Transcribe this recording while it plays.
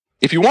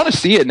if you want to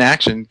see it in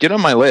action, get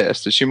on my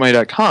list at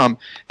shoemoney.com,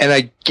 and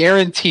I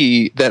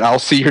guarantee that I'll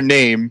see your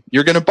name.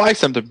 You're going to buy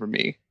something from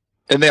me.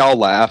 And they all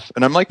laugh.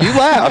 And I'm like, you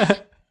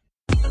laugh.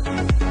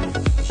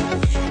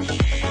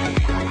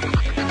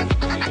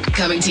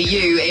 Coming to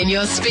you in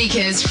your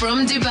speakers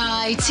from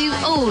Dubai to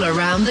all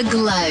around the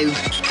globe.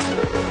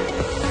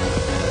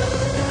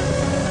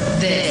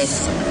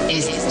 This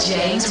is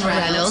James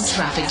Reynolds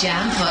Traffic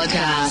Jam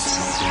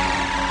Podcast.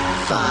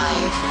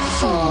 5,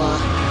 4,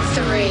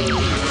 3,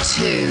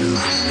 2,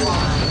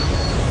 1.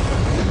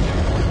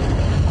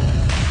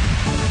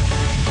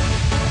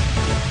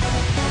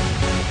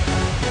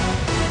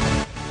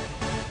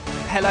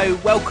 Hello,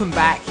 welcome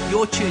back.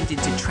 You're tuned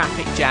into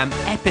Traffic Jam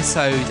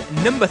episode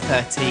number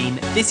 13.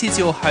 This is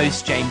your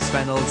host, James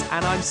Reynolds,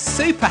 and I'm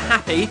super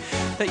happy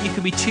that you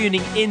can be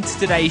tuning into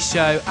today's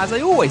show, as I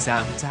always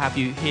am, to have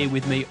you here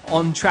with me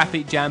on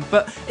Traffic Jam,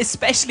 but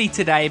especially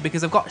today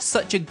because I've got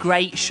such a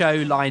great show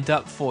lined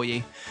up for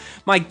you.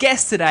 My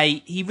guest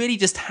today, he really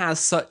just has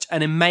such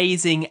an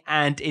amazing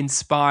and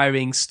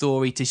inspiring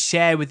story to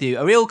share with you.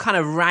 A real kind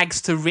of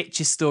rags to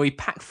riches story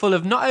packed full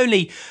of not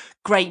only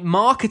great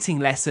marketing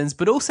lessons,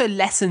 but also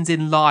lessons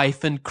in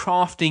life and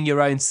crafting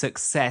your own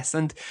success.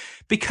 And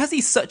because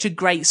he's such a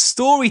great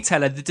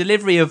storyteller, the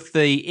delivery of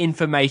the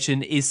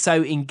information is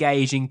so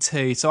engaging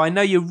too. So I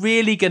know you're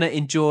really going to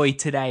enjoy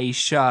today's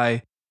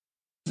show.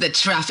 The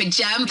Traffic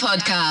Jam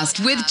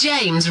Podcast with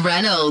James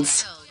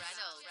Reynolds.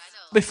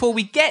 Before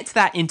we get to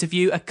that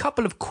interview, a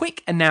couple of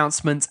quick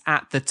announcements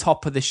at the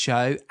top of the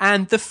show.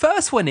 And the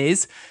first one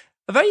is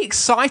a very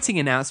exciting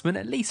announcement,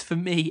 at least for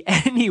me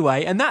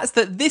anyway, and that's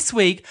that this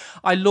week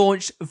I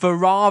launched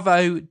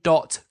Veravo.com,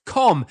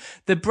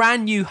 the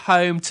brand new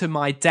home to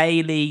my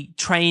daily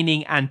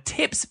training and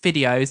tips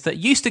videos that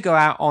used to go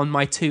out on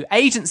my two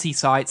agency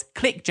sites,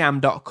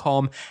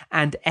 clickjam.com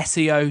and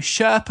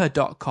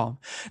SEOsherpa.com.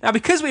 Now,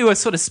 because we were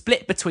sort of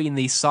split between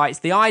these sites,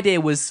 the idea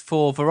was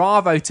for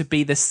Veravo to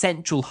be the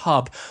central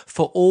hub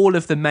for all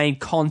of the main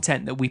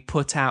content that we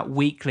put out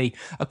weekly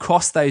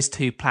across those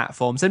two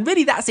platforms. And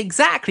really, that's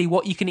exactly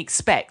what you can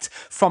expect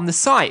from the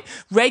site.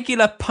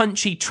 Regular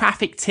punchy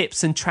traffic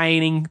tips and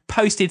training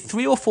posted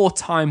 3 or 4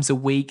 times a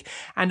week,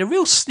 and a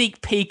real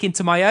sneak peek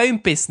into my own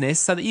business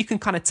so that you can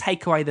kind of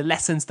take away the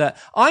lessons that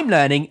I'm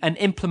learning and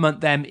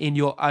implement them in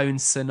your own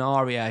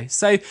scenario.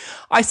 So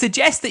I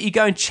suggest that you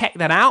go and check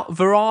that out,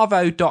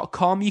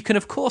 Veravo.com. You can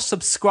of course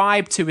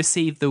subscribe to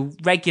receive the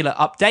regular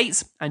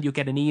updates, and you'll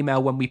get an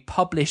email when we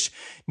publish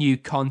new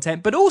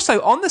content. But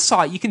also on the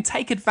site, you can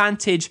take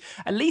advantage,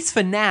 at least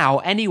for now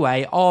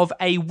anyway, of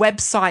a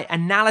website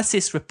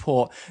analysis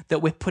report that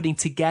we're putting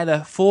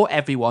together for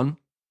everyone.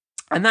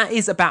 And that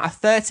is about a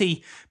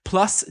 30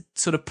 plus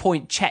sort of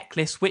point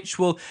checklist, which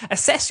will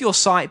assess your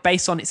site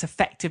based on its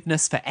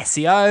effectiveness for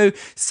SEO,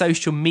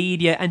 social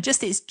media, and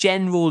just its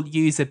general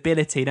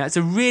usability. Now, it's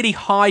a really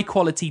high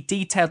quality,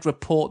 detailed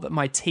report that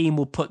my team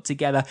will put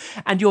together,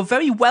 and you're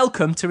very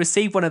welcome to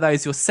receive one of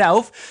those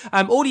yourself.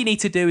 All you need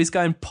to do is go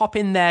and pop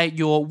in there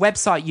your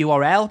website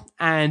URL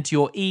and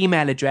your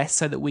email address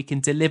so that we can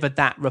deliver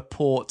that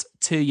report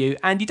to you.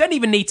 And you don't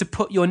even need to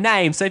put your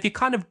name. So if you're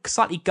kind of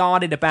slightly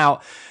guarded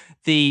about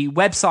the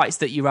websites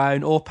that you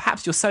own, or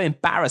perhaps you're so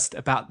embarrassed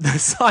about the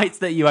sites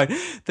that you own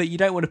that you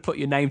don't want to put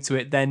your name to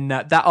it, then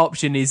that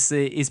option is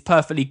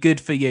perfectly good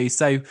for you.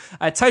 So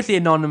a totally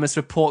anonymous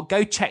report.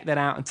 Go check that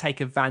out and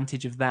take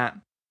advantage of that.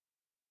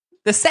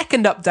 The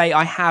second update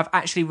I have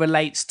actually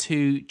relates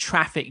to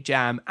Traffic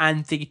Jam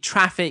and the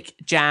Traffic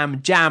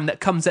Jam that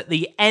comes at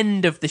the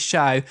end of the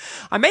show.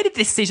 I made a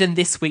decision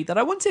this week that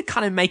I wanted to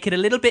kind of make it a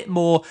little bit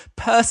more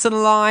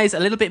personalized, a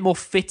little bit more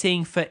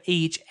fitting for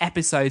each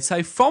episode.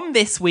 So from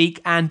this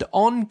week and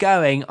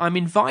ongoing, I'm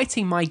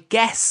inviting my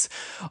guests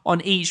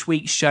on each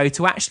week's show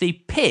to actually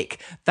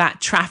pick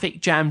that Traffic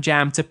Jam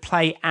to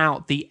play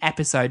out the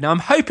episode. Now, I'm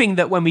hoping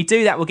that when we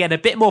do that, we'll get a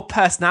bit more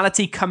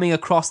personality coming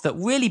across that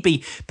really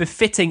be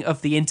befitting of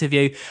the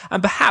interview,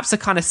 and perhaps a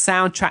kind of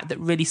soundtrack that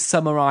really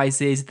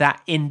summarizes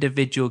that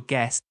individual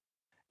guest.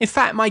 In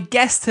fact, my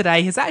guest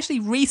today has actually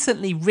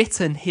recently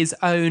written his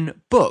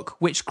own book,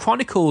 which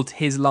chronicled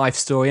his life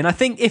story. And I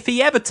think if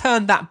he ever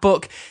turned that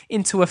book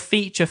into a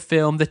feature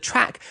film, the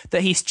track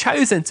that he's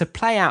chosen to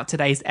play out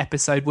today's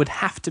episode would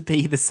have to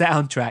be the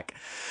soundtrack.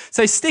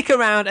 So stick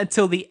around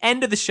until the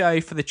end of the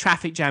show for the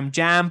Traffic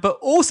Jam, but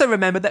also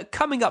remember that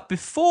coming up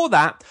before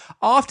that,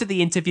 after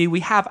the interview, we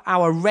have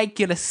our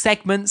regular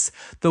segments,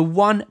 the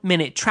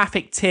 1-minute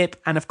traffic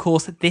tip, and of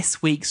course,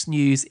 this week's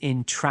news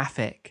in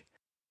traffic.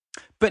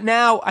 But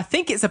now I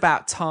think it's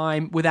about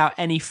time, without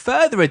any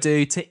further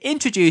ado, to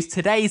introduce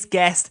today's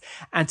guest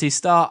and to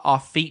start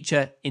our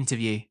feature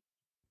interview.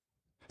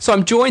 So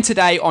I'm joined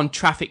today on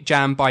Traffic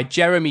Jam by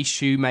Jeremy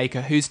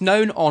Shoemaker, who's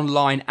known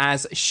online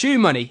as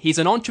Shoemoney. He's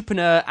an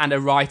entrepreneur and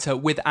a writer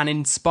with an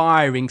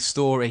inspiring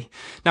story.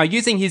 Now,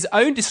 using his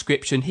own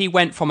description, he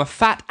went from a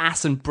fat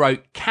ass and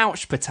broke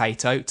couch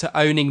potato to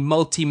owning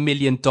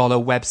multi-million-dollar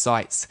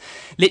websites.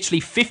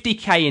 Literally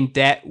 50k in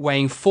debt,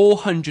 weighing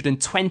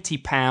 420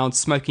 pounds,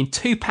 smoking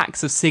 2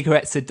 packs of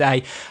cigarettes a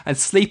day, and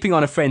sleeping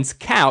on a friend's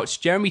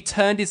couch, Jeremy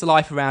turned his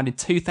life around in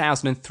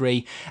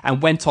 2003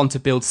 and went on to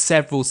build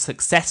several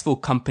successful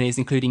companies,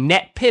 including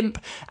NetPimp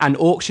and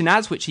Auction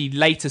Ads, which he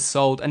later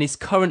sold, and his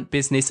current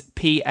business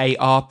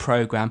PAR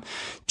program.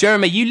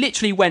 Jeremy, you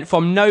literally went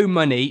from no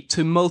money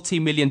to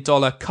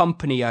multi-million-dollar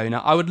company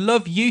owner. I would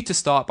love you to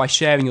start by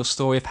sharing your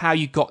story of how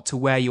you got to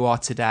where you are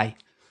today.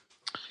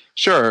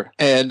 Sure.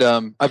 And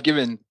I've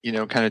given,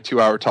 kind of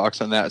 2-hour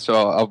talks on that, so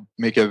I'll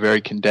make a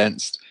very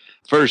condensed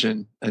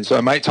version. And so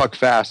I might talk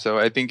fast, so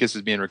I think this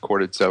is being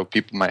recorded, so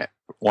people might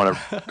want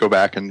to go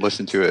back and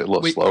listen to it a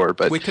little slower.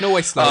 But we can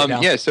always slow it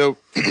down. Yeah, so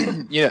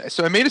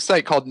so I made a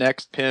site called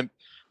NextPimp,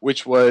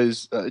 which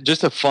was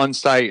just a fun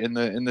site, and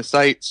the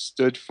site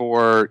stood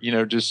for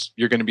just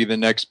you're going to be the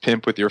next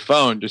pimp with your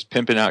phone, just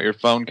pimping out your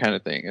phone kind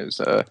of thing.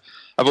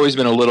 I've always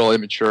been a little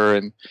immature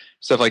and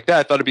stuff like that.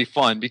 I thought it'd be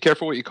fun. Be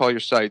careful what you call your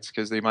sites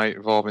because they might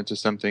evolve into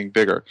something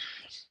bigger.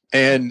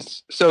 And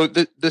so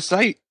the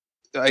site,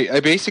 I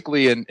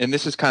basically, and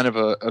this is kind of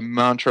a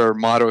mantra or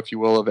motto, if you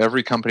will, of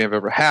every company I've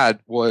ever had,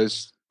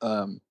 was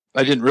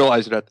I didn't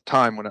realize it at the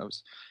time when I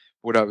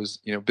was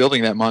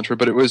building that mantra,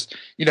 but it was,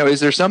 is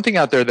there something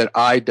out there that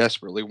I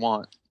desperately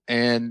want?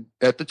 And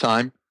at the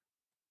time,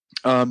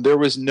 there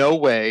was no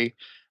way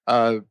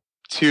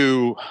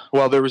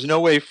there was no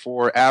way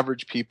for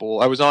average people.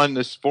 I was on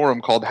this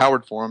forum called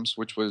Howard Forums,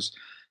 which was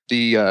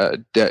the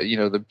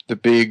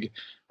big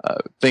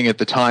thing at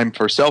the time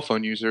for cell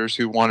phone users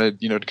who wanted,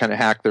 to kind of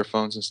hack their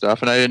phones and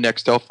stuff. And I had a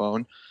Nextel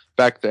phone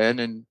back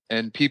then,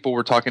 and people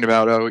were talking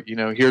about,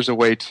 here's a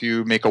way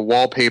to make a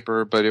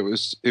wallpaper, but it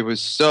was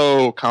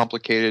so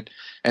complicated.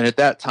 And at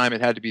that time,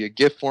 it had to be a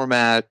GIF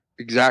format,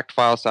 exact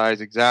file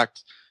size,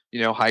 exact,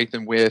 height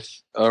and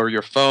width, or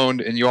your phone.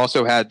 And you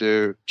also had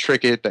to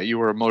trick it that you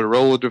were a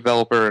Motorola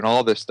developer and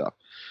all this stuff.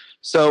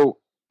 So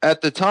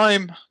at the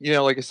time,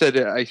 like I said,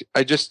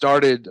 I just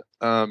started,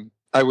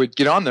 I would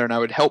get on there and I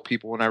would help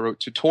people when I wrote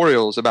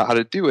tutorials about how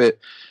to do it,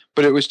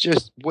 but it was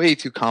just way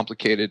too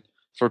complicated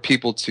for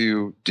people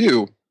to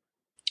do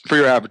for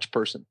your average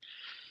person.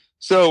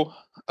 So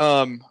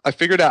I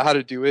figured out how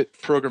to do it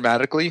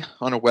programmatically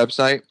on a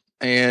website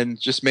and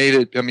just made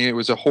it. I mean, it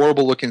was a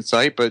horrible looking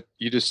site, but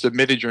you just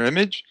submitted your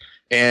image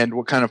and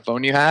what kind of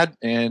phone you had.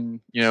 And,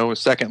 a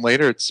second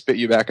later, it spit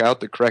you back out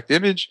the correct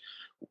image.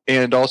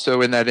 And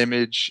also in that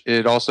image,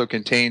 it also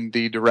contained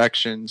the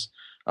directions,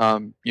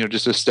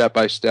 just a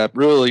step-by-step,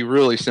 really,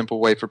 really simple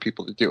way for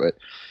people to do it.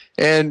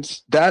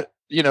 And that,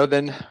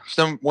 then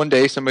one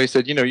day somebody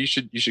said, you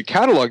should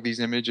catalog these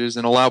images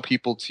and allow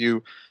people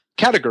to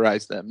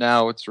categorize them.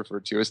 Now it's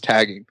referred to as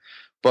tagging.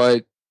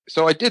 But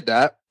so I did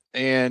that.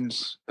 And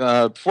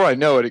before I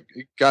know it,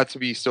 it got to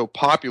be so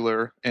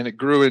popular and it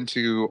grew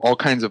into all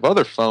kinds of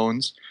other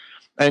phones.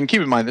 And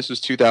keep in mind, this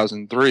was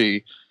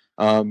 2003.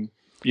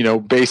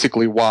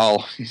 Basically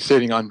while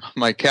sitting on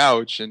my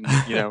couch and,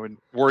 and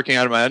working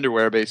out of my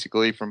underwear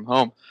basically from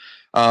home,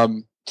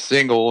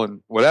 single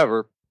and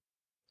whatever,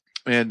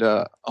 and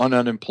on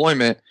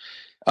unemployment,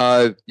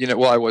 I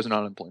wasn't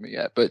on unemployment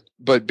yet,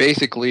 but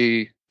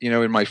basically,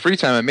 in my free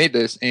time, I made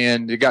this,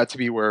 and it got to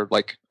be where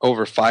like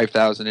over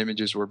 5,000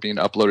 images were being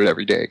uploaded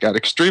every day. It got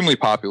extremely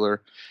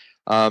popular.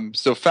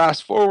 So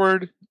fast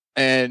forward.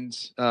 And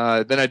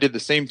then I did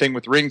the same thing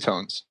with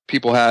ringtones.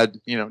 People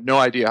had, no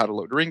idea how to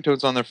load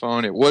ringtones on their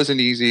phone. It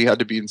wasn't easy. Had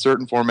to be in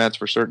certain formats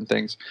for certain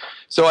things.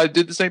 So I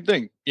did the same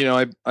thing.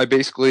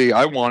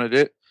 I wanted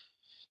it.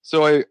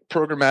 So I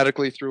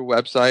programmatically through a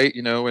website,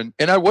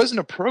 and I wasn't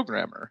a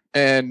programmer.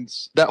 And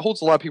that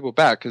holds a lot of people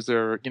back because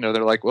they're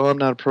like, well, I'm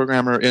not a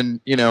programmer. And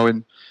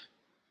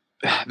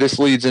this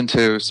leads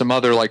into some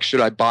other, like, should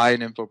I buy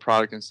an info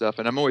product and stuff?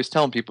 And I'm always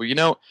telling people,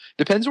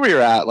 depends where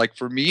you're at. Like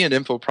for me, an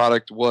info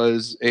product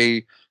was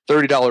a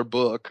 $30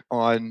 book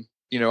on,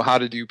 how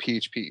to do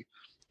PHP.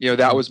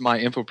 That was my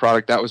info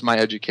product. That was my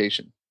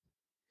education.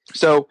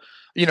 So,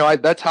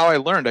 that's how I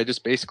learned. I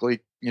just basically,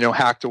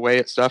 hacked away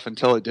at stuff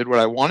until it did what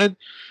I wanted.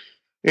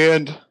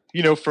 And,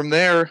 from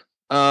there,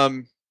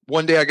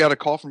 one day I got a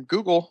call from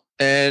Google.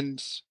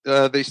 And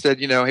they said,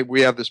 hey,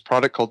 we have this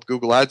product called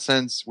Google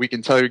AdSense. We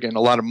can tell you're getting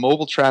a lot of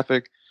mobile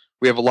traffic.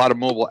 We have a lot of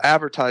mobile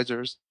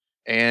advertisers.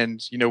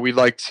 And, we'd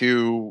like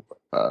to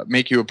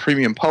make you a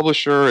premium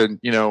publisher. And,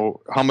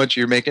 how much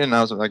you're making? And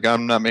I was like,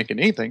 I'm not making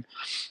anything.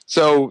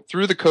 So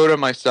through the code on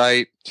my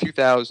site, this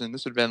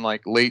would have been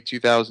like late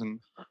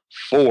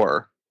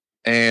 2004.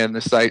 And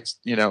the site,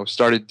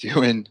 started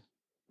doing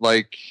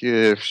like,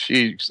 I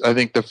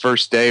think the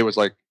first day was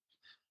like,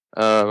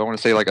 I want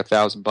to say like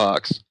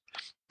 $1,000.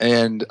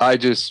 And I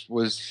just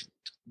was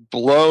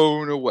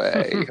blown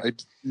away. I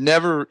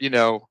never,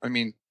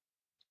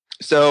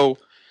 so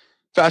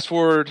fast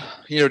forward,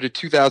 to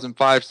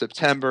 2005,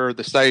 September,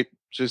 the site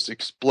just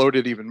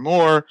exploded even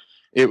more.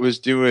 It was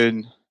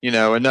doing,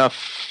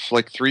 enough,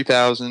 like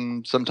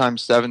 3,000,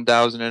 sometimes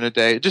 7,000 in a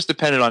day. It just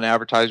depended on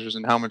advertisers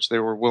and how much they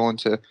were willing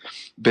to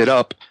bid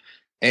up.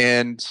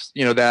 And,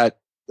 that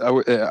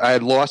I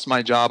had lost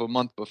my job a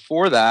month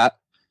before that.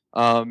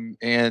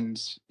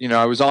 And,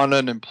 I was on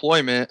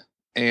unemployment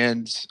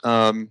and,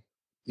 and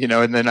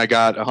then I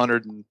got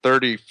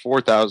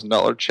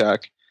 $134,000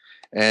 check.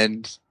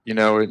 And,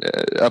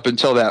 up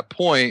until that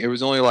point, it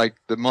was only like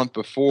the month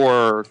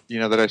before,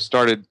 that I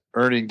started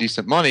earning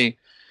decent money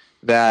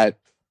that,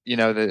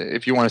 that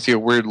if you want to see a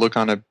weird look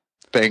on a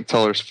bank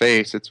teller's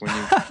face, it's when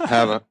you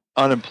have an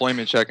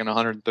unemployment check and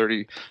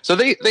 130. So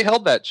they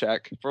held that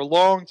check for a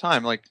long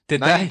time, like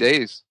 90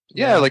 days.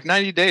 Yeah, like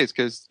 90 days,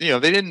 because, they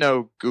didn't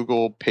know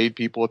Google paid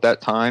people at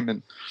that time.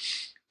 And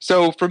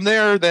so from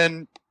there,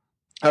 then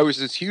I was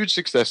this huge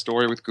success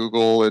story with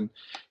Google, and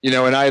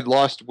and I had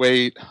lost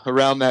weight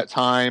around that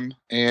time,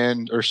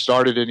 or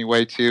started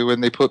anyway too,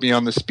 and they put me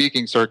on the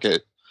speaking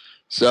circuit.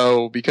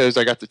 So because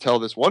I got to tell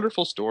this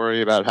wonderful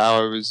story about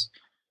how I was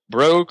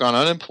broke on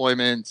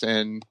unemployment,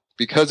 and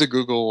because of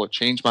Google, it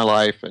changed my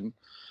life, and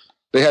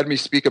they had me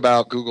speak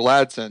about Google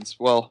AdSense.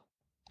 Well,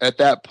 at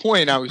that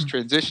point, I was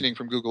transitioning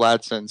from Google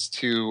AdSense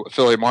to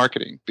affiliate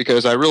marketing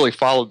because I really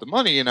followed the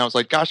money, and I was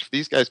like, gosh, if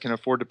these guys can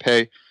afford to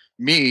pay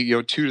me,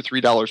 $2 to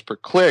 $3 per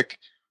click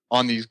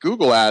on these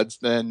Google ads,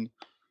 then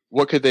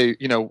what could they,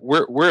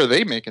 where are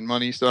they making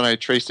money? So then I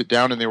traced it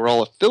down, and they were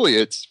all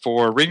affiliates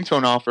for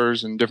ringtone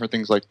offers and different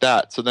things like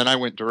that. So then I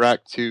went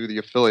direct to the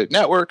affiliate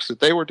networks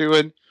that they were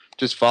doing,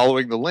 just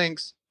following the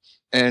links,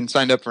 and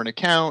signed up for an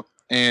account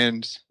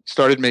and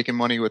started making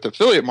money with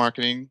affiliate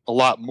marketing a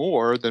lot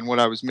more than what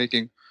I was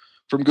making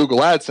from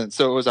Google AdSense.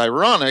 So it was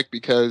ironic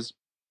because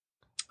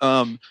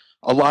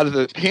a lot of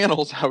the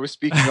panels I was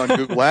speaking on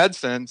Google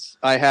AdSense,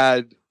 I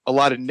had a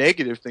lot of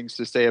negative things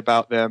to say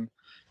about them.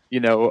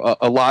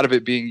 A lot of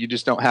it being you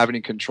just don't have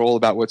any control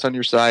about what's on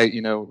your site.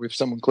 If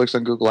someone clicks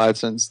on Google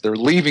AdSense, they're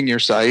leaving your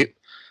site,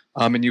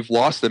 and you've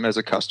lost them as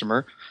a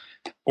customer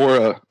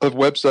or a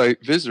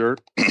website visitor,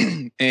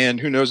 and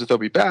who knows if they'll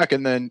be back.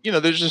 And then,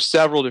 there's just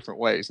several different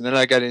ways. And then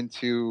I got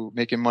into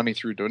making money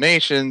through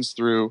donations,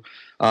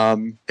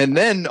 and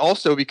then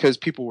also because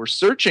people were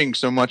searching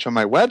so much on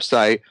my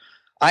website,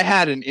 I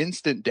had an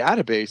instant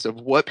database of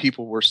what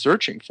people were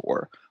searching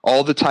for,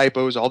 all the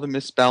typos, all the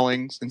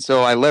misspellings. And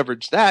so I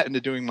leveraged that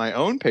into doing my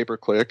own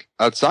pay-per-click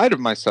outside of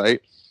my site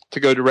to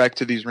go direct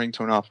to these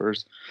ringtone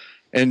offers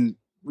and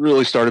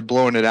really started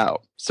blowing it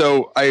out.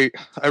 So I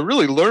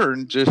really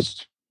learned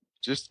just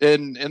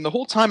and the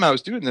whole time I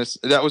was doing this,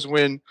 that was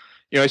when,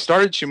 I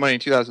started Shoemoney in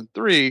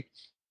 2003.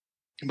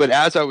 But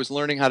as I was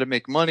learning how to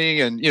make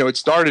money, and, it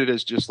started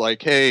as just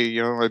like, hey,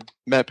 I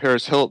met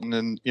Paris Hilton,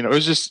 and, it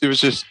was just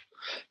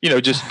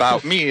just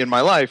about me and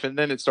my life. And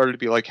then it started to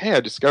be like, hey,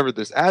 I discovered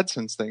this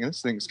AdSense thing, and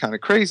this thing's kind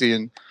of crazy.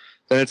 And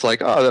then it's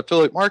like, oh, the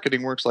affiliate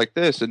marketing works like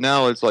this. And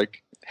now it's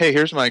like, hey,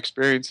 here's my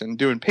experience in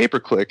doing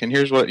pay-per-click, and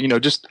here's what,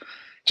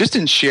 just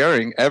in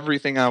sharing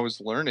everything I was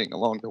learning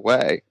along the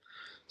way.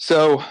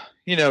 So,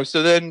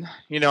 so then,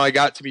 I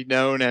got to be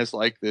known as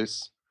like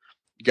this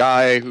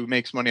guy who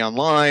makes money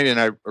online, and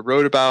I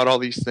wrote about all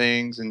these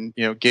things and,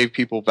 gave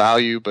people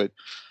value. But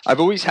I've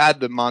always had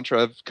the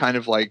mantra of kind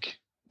of like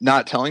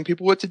not telling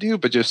people what to do,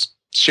 but just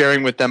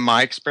sharing with them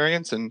my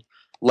experience and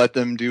let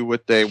them do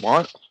what they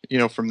want,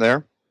 from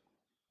there.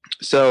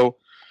 So,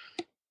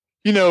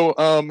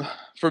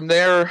 from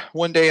there,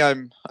 one day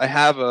I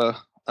have a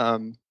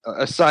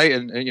site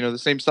and the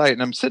same site,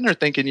 and I'm sitting there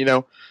thinking,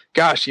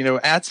 gosh,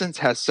 AdSense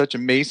has such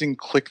amazing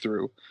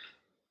click-through,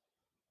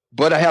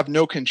 but I have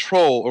no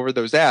control over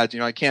those ads.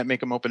 I can't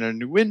make them open in a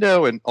new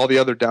window and all the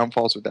other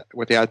downfalls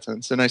with the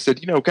AdSense. And I said,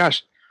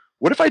 gosh,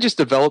 what if I just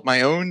developed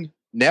my own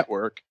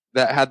network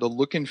that had the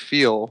look and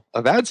feel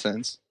of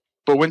AdSense,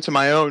 but went to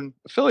my own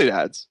affiliate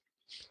ads?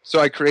 So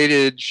I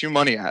created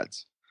Shoemoney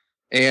ads,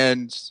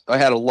 and I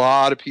had a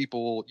lot of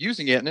people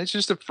using it, and it's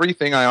just a free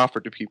thing I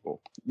offered to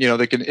people.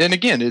 They can, and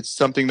again, it's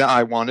something that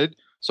I wanted,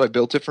 so I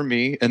built it for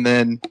me, and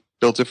then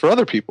built it for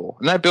other people,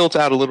 and I built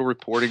out a little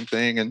reporting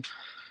thing, and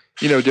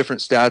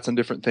different stats and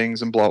different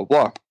things, and blah blah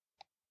blah.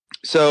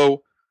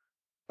 So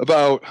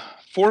about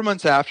 4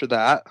 months after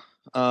that,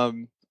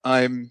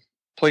 I'm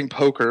playing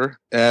poker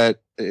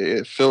at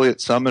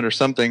affiliate summit or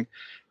something,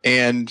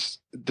 and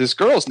this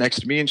girl's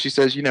next to me, and she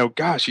says,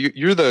 gosh,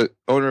 you're the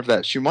owner of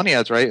that Shoemoney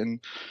ads, right? And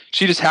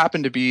she just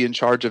happened to be in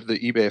charge of the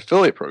eBay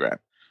affiliate program,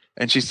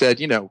 and she said,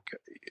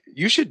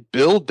 you should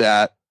build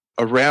that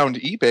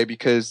around eBay,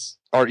 because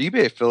our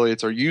eBay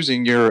affiliates are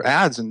using your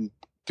ads and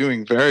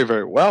doing very,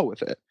 very well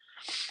with it.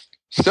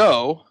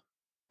 So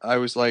I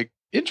was like,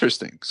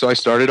 interesting. So I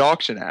started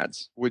auction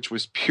ads, which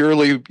was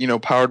purely,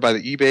 powered by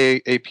the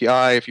eBay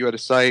API. If you had a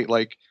site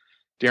like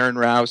Darren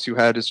Rouse, who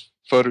had his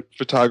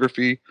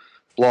photography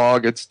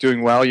blog, it's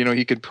doing well.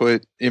 He could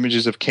put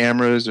images of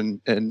cameras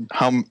and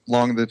how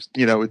long it's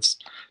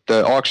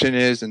the auction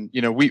is, and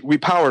we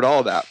powered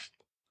all that.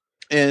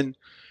 And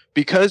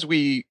because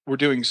we were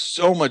doing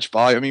so much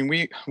volume,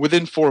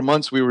 within 4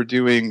 months we were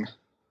doing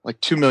like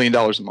 $2 million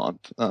a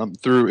month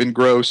through in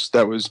gross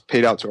that was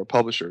paid out to our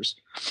publishers.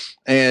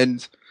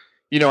 And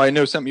I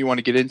know something you want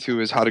to get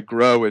into is how to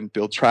grow and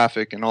build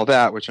traffic and all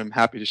that, which I'm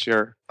happy to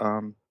share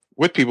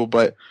with people.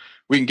 But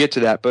we can get to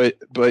that. But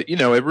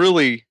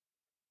it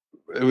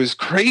was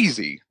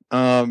crazy.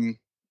 And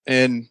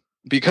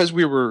because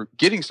we were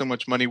getting so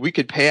much money, we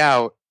could pay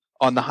out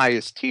on the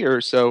highest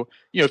tier. So,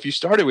 if you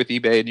started with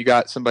eBay and you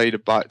got somebody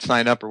to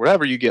sign up or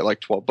whatever, you get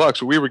like $12.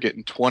 But we were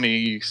getting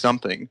 20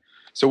 something.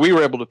 So we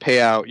were able to pay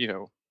out,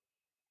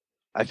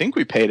 I think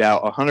we paid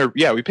out 100.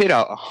 Yeah, we paid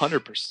out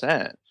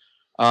 100%.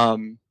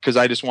 Because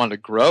I just wanted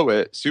to grow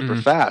it super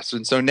fast.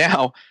 And so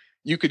now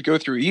you could go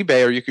through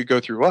eBay or you could go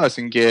through us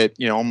and get,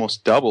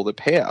 almost double the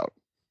payout.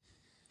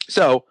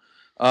 So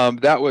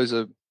that was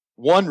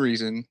one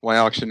reason why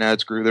auction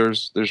ads grew.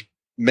 There's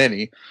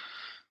many.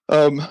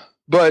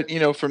 But,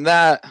 from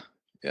that,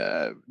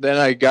 then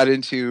I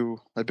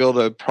built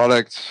a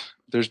product.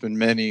 There's been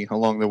many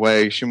along the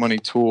way,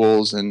 Shoemoney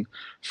tools and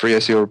free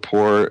SEO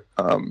report,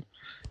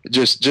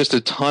 just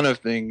a ton of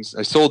things.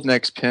 I sold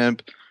Next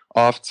Pimp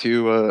off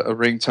to a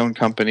ringtone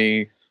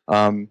company.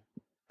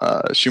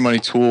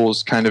 Shoemoney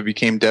tools kind of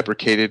became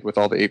deprecated with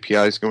all the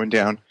APIs going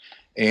down.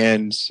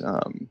 And,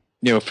 free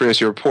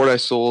SEO report I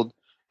sold.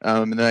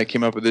 And then I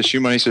came up with this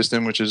Shoemoney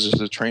system, which is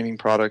just a training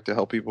product to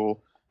help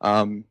people,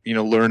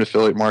 learn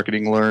affiliate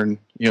marketing, learn,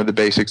 the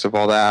basics of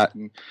all that,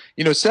 and,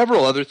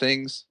 several other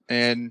things.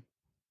 And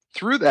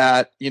through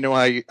that,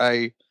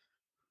 I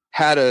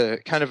had a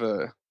kind of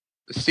a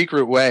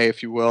secret way,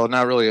 if you will,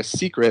 not really a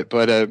secret,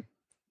 but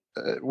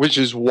which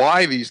is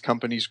why these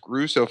companies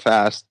grew so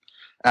fast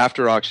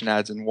after auction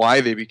ads and why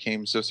they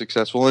became so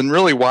successful, and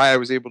really why I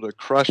was able to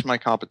crush my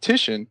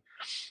competition.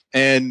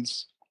 And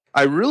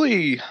I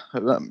really,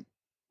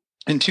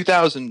 in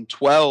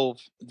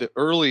 2012, the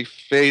early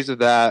phase of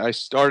that, I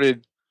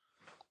started,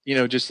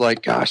 just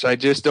like, gosh, I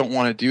just don't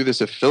want to do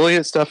this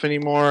affiliate stuff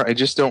anymore. I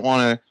just don't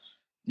want to,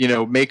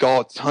 make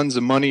tons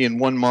of money in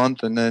 1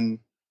 month and then,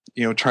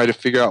 try to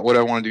figure out what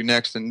I want to do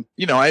next. And,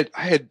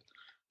 I'd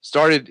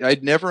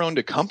never owned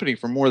a company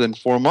for more than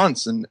 4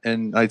 months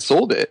and I'd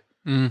sold it.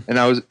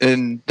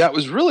 And that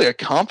was really a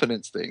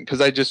confidence thing. Cause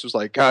I just was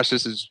like, gosh,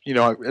 this is,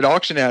 at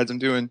auction ads,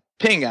 I'm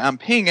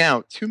paying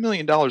out $2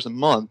 million a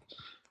month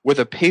with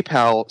a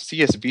PayPal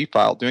CSV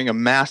file, doing a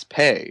mass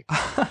pay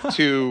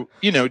to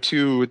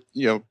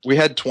we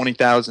had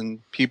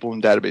 20,000 people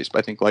in database, but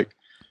I think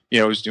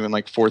it was doing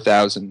like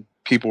 4,000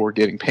 people were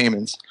getting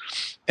payments.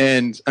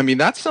 And I mean,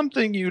 that's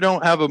something you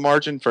don't have a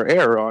margin for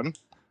error on.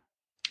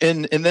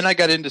 And then I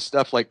got into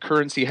stuff like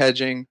currency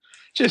hedging,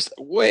 just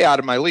way out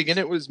of my league. And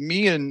it was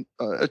me and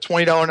a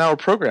 $20 an hour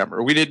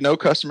programmer. We did no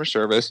customer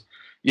service.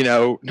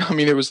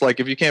 It was like,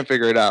 if you can't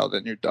figure it out,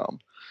 then you're dumb.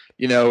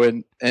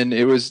 And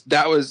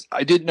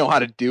I didn't know how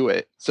to do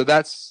it. So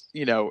that's,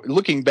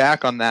 looking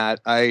back on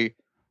that, I,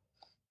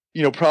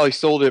 probably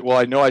sold it. Well,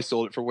 I know I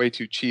sold it for way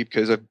too cheap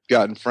because I've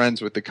gotten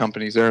friends with the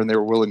companies there and they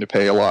were willing to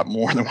pay a lot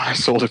more than what I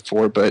sold it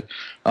for. But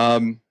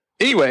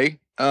anyway,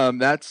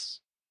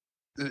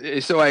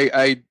 so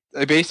I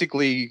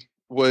basically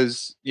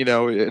was,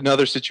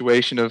 another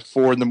situation of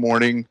 4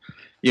 a.m,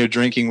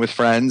 drinking with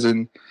friends,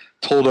 and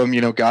told them,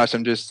 gosh,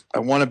 I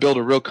want to build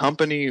a real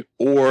company,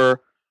 or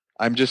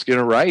I'm just going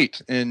to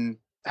write and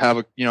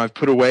have I've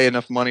put away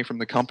enough money from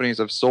the companies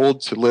I've sold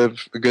to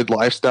live a good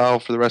lifestyle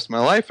for the rest of my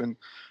life. And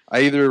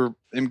I either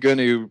am going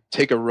to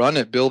take a run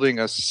at building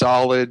a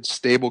solid,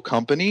 stable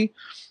company,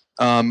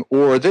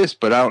 or this,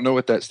 but I don't know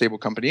what that stable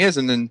company is.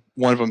 And then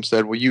one of them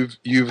said, well,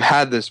 you've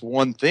had this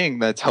one thing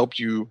that's helped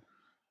you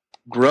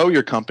grow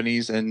your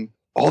companies, and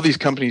all these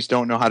companies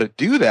don't know how to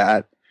do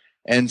that.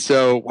 And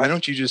so why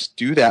don't you just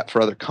do that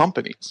for other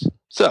companies?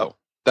 So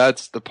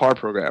that's the PAR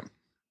program.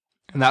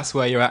 And that's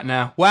where you're at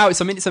now. Wow,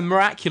 it's a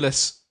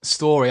miraculous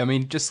story. I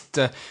mean, just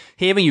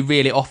hearing you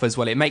really offers,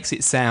 well, it makes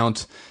it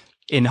sound,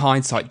 in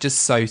hindsight,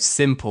 just so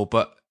simple,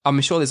 but I'm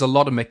sure there's a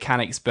lot of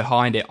mechanics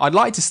behind it. I'd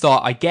like to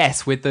start, I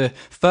guess, with the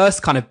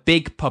first kind of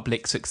big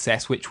public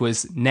success, which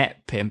was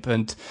NetPimp,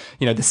 and,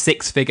 the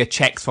 6-figure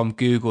checks from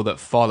Google that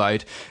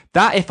followed.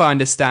 That, if I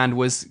understand,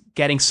 was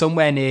getting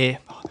somewhere near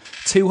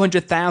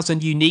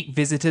 200,000 unique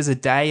visitors a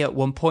day at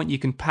one point. You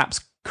can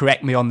perhaps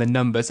correct me on the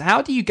numbers.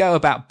 How do you go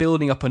about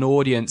building up an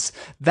audience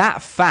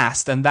that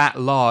fast and that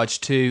large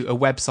to a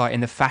website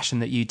in the fashion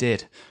that you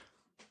did?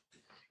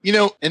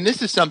 And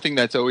this is something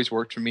that's always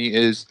worked for me,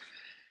 is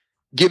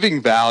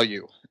giving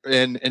value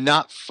and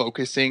not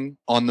focusing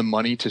on the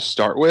money to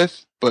start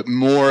with, but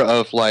more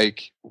of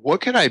like, what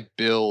can I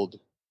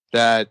build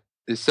that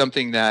is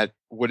something that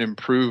would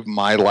improve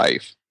my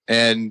life?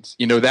 And,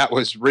 that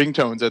was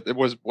ringtones. That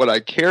was what I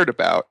cared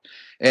about.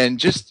 And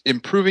just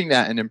improving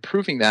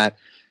that,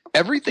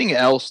 everything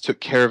else took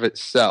care of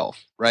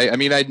itself, right? I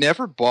mean, I'd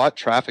never bought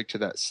traffic to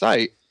that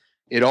site.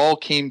 It all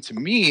came to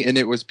me, and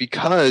it was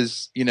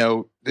because,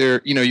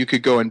 you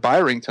could go and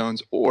buy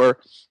ringtones, or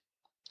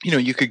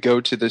you could go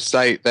to the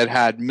site that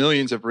had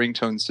millions of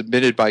ringtones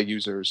submitted by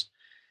users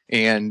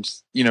and,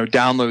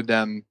 download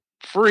them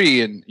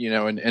free and,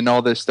 and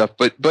all this stuff.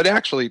 But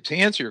actually, to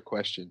answer your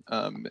question,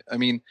 I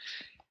mean,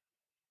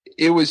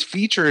 it was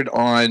featured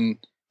on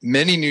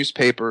many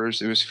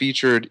newspapers. It was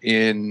featured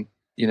in,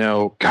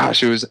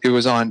 it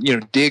was on,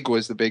 Dig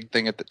was the big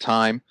thing at the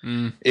time.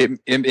 It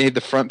made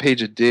the front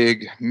page of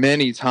Dig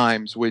many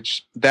times,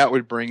 which that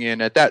would bring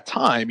in at that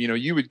time,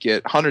 you would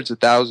get hundreds of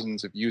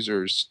thousands of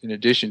users in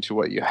addition to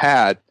what you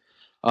had.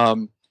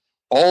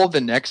 All the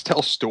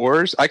Nextel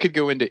stores, I could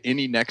go into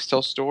any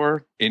Nextel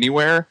store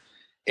anywhere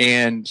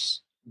and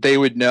they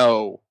would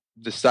know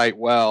the site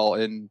well,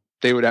 and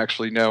they would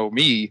actually know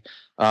me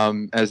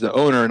as the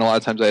owner. And a lot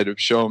of times I had to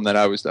show them that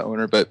I was the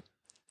owner.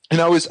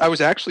 And I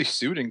was actually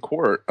sued in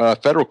court,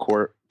 federal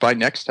court, by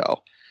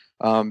Nextel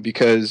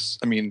because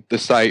the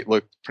site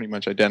looked pretty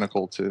much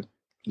identical to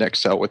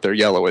Nextel with their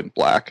yellow and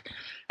black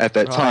at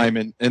that time,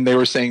 and they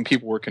were saying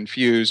people were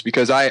confused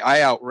because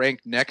I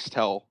outranked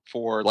Nextel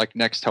for like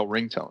Nextel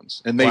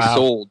ringtones, and they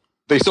sold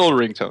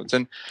ringtones,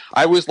 and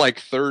I was like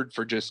third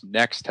for just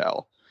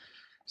Nextel.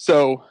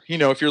 So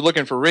if you're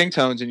looking for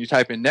ringtones and you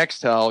type in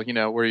Nextel,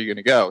 where are you going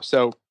to go?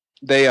 So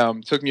they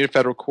took me to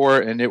federal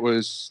court, and it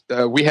was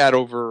we had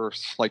over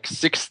like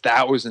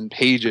 6,000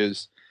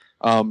 pages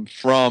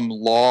from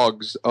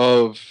logs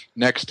of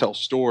Nextel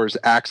stores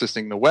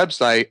accessing the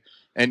website,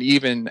 and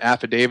even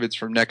affidavits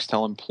from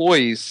Nextel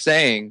employees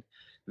saying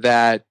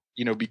that,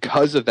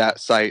 because of that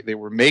site, they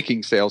were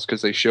making sales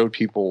because they showed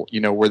people,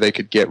 where they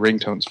could get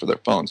ringtones for their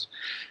phones.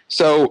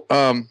 So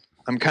I'm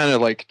kind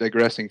of like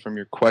digressing from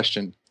your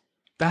question.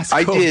 That's cool.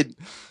 I did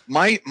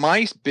my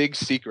big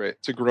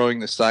secret to growing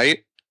the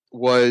site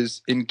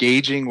was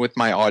engaging with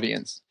my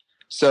audience.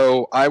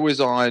 So I was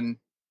on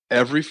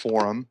every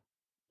forum,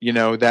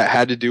 that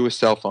had to do with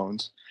cell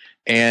phones,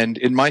 and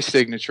in my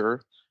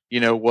signature,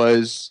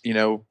 was,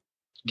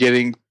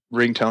 getting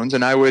ringtones,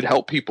 and I would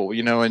help people,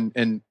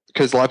 and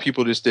because a lot of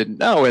people just didn't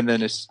know. And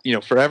then it's,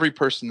 for every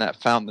person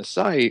that found the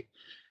site,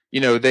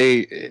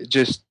 they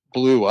just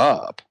blew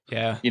up,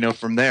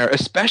 from there,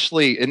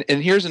 especially.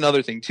 And here's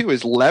another thing too,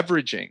 is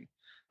leveraging.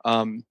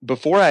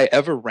 Before I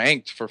ever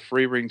ranked for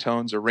free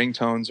ringtones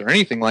or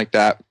anything like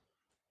that,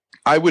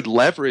 I would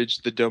leverage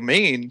the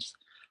domains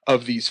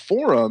of these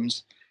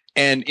forums.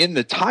 And in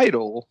the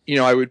title,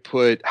 I would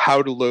put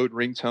how to load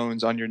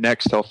ringtones on your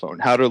Nextel phone,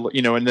 how to,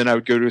 and then I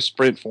would go to a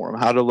Sprint forum,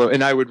 how to load,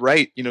 and I would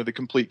write, the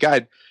complete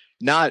guide,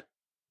 not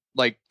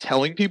like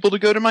telling people to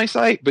go to my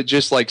site, but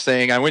just like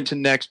saying, I went to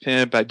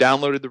NextPimp, I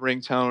downloaded the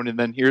ringtone, and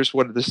then here's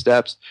what are the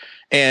steps.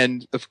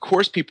 And of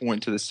course, people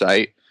went to the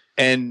site,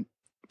 and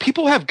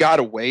people have got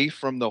away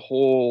from the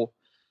whole,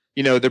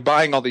 they're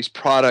buying all these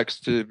products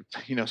to,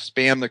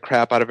 spam the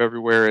crap out of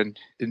everywhere and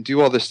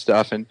do all this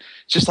stuff. And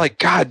just like,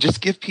 God,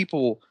 just give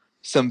people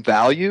some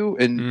value,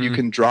 and you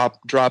can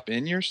drop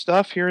in your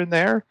stuff here and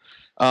there.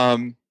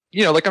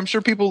 Like I'm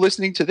sure people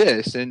listening to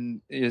this,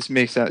 and this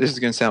is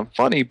going to sound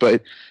funny,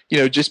 but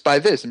just by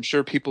this, I'm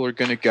sure people are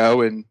going to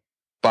go and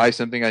buy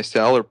something I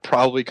sell, or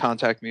probably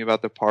contact me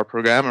about the PAR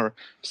program or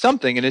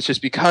something. And it's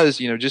just because,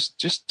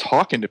 just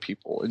talking to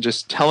people and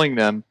just telling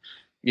them,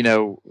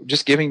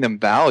 just giving them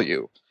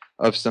value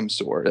of some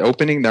sort,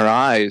 opening their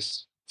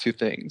eyes to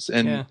things,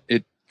 and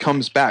it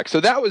comes back.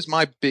 So that was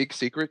my big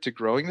secret to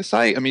growing the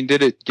site.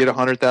 Did it get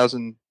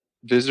 100,000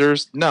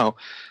 visitors? No.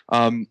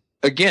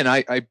 Again,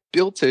 I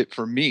built it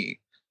for me,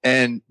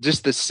 and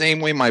just the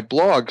same way my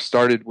blog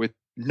started with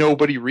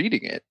nobody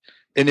reading it.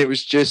 And it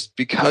was just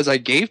because I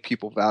gave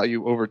people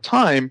value over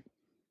time,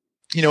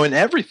 in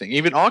everything,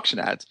 even auction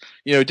ads.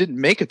 It didn't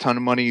make a ton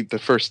of money the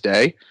first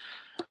day,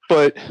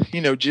 but,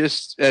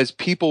 just as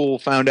people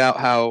found out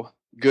how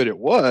good it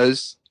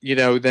was,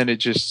 then it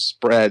just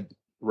spread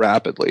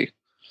rapidly.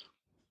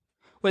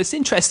 Well, it's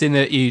interesting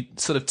that you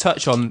sort of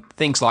touch on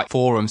things like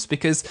forums,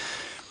 because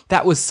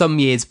that was some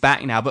years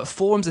back now, but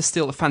forums are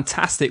still a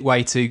fantastic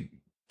way to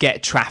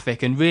get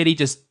traffic and really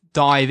just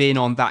dive in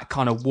on that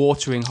kind of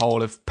watering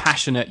hole of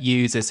passionate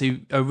users who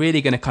are really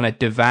going to kind of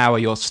devour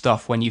your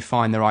stuff when you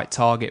find the right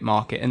target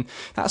market. And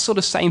that sort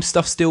of same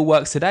stuff still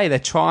works today. They're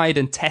tried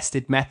and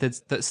tested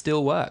methods that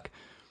still work.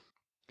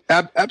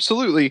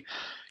 Absolutely.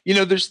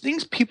 There's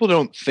things people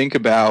don't think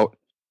about.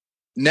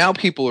 Now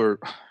people are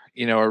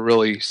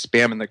really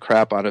spamming the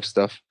crap out of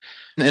stuff.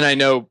 And I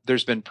know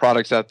there's been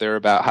products out there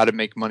about how to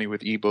make money with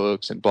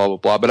ebooks and blah, blah,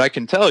 blah. But I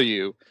can tell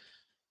you,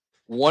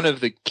 one of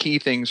the key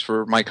things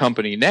for my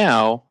company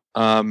now,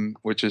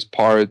 which is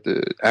part of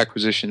the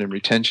acquisition and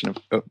retention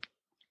of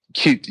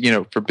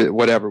for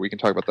whatever, we can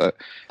talk about that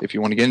if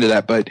you want to get into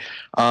that. But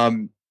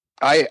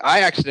I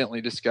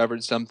accidentally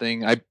discovered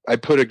something. I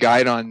put a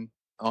guide on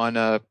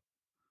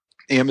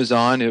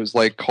Amazon. It was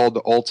like called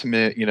the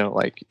ultimate,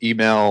 like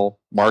email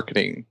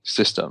marketing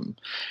system.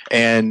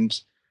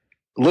 And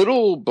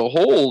little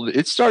behold,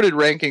 it started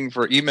ranking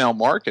for email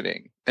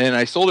marketing. And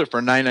I sold it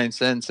for 99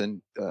 cents, and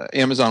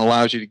Amazon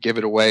allows you to give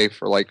it away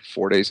for like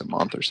 4 days a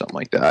month or something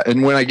like that.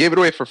 And when I gave it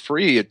away for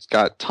free, it's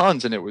got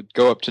tons, and it would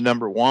go up to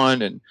number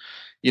one, and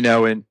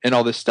and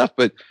all this stuff.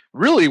 But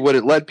really what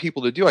it led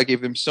people to do, I gave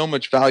them so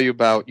much value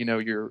about,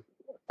 your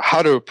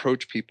how to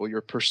approach people,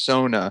 your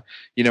persona,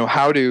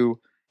 how to,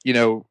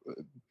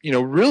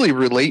 really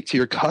relate to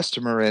your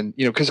customer. And,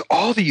 because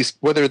all these,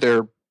 whether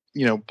they're,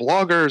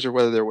 bloggers or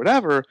whether they're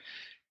whatever,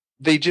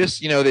 they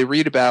just, they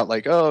read about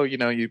like, oh,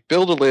 you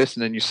build a list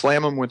and then you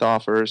slam them with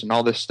offers and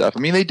all this stuff. I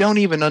mean, they don't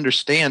even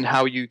understand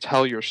how you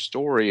tell your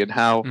story and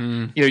how,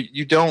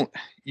 you don't,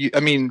 I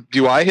mean,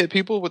 do I hit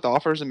people with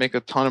offers and make a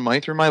ton of money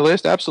through my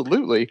list?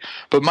 Absolutely.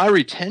 But my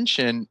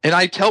retention, and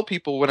I tell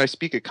people when I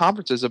speak at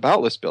conferences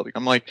about list building,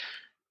 I'm like,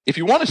 if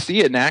you want to see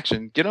it in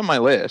action, get on my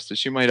list at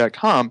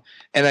shoemoney.com,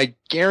 and I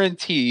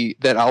guarantee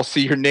that I'll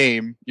see your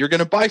name. You're going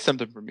to buy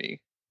something from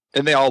me.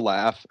 And they all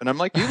laugh. And I'm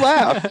like, you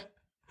laugh.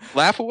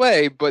 Laugh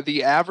away, but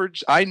the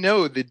average, I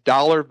know the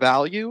dollar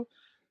value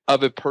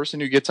of a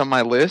person who gets on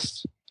my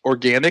list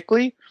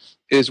organically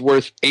is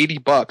worth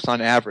 $80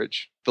 on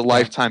average, the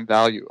lifetime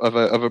value of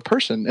a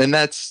person. And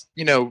that's,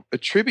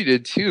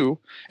 attributed to,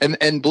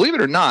 and believe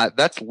it or not,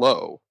 that's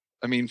low.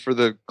 I mean, for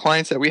the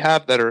clients that we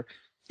have that are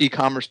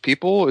e-commerce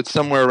people, it's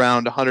somewhere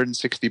around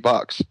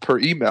 $160 per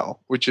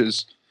email, which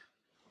is,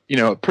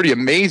 pretty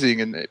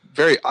amazing and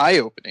very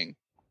eye-opening.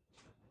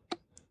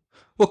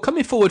 Well,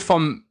 coming forward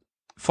from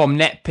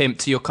NetPimp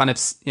to your kind of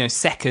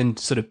second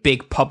sort of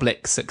big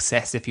public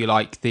success, if you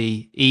like,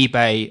 the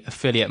eBay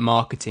affiliate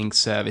marketing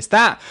service,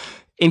 that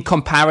in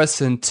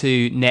comparison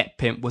to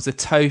NetPimp was a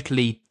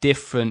totally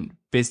different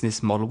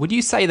business model. Would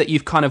you say that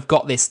you've kind of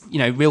got this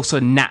real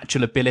sort of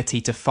natural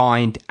ability to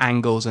find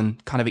angles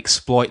and kind of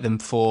exploit them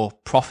for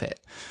profit?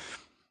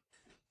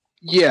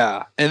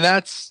 Yeah, and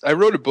I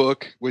wrote a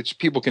book, which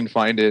people can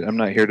find it. I'm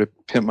not here to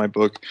pimp my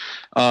book,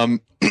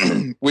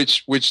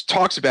 which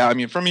talks about, I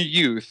mean, from a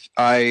youth,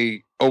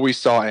 I always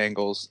saw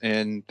angles,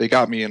 and they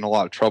got me in a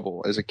lot of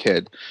trouble as a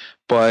kid.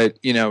 But,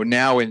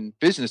 now in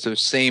business, the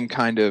same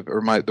kind of,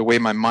 or the way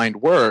my mind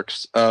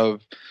works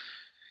of,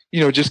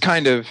 just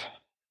kind of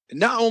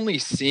not only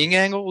seeing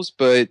angles,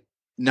 but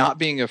not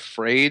being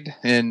afraid.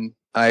 And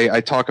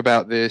I talk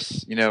about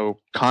this,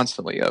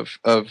 constantly of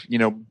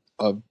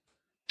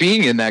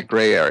being in that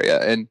gray area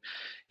and,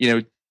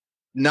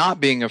 not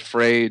being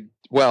afraid.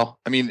 Well,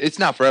 I mean, it's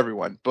not for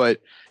everyone,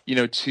 but,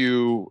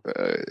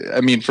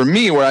 for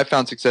me, where I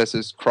found success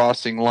is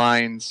crossing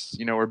lines,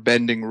 or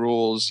bending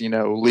rules,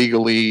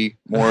 legally,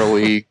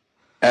 morally,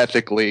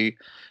 ethically,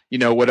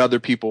 what other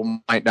people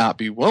might not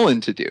be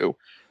willing to do.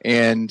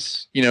 And,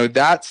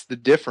 that's the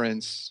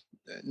difference.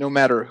 No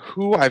matter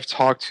who I've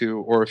talked to,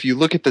 or if you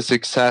look at the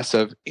success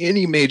of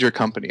any major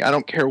company, I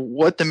don't care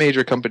what the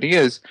major company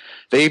is,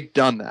 they've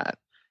done that.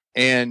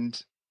 And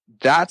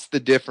that's the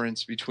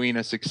difference between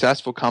a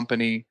successful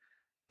company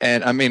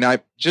and, I mean, I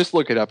just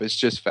look it up. It's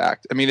just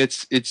fact. I mean,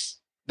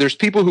 there's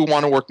people who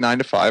want to work 9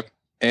 to 5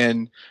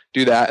 and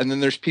do that. And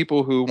then there's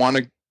people who want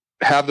to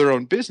have their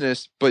own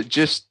business, but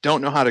just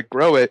don't know how to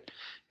grow it.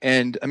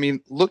 And I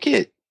mean, look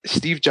at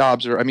Steve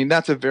Jobs,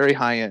 that's a very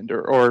high end,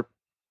 or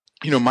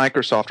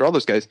Microsoft, or all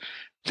those guys.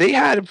 They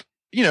had,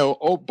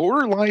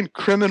 borderline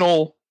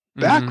criminal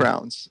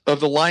backgrounds of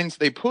the lines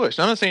they pushed.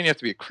 I'm not saying you have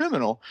to be a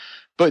criminal,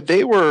 but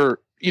they were,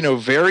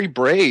 very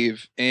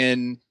brave.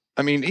 And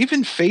I mean,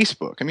 even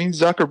Facebook,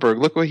 Zuckerberg,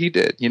 look what he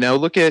did,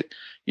 look at,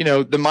 the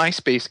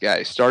MySpace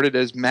guys started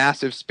as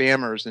massive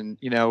spammers, and,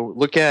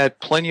 look at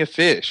Plenty of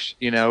Fish,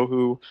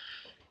 who,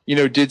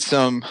 did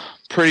some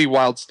pretty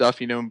wild stuff,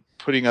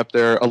 putting up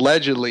there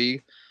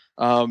allegedly,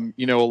 a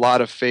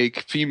lot of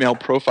fake female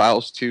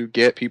profiles to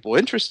get people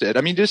interested.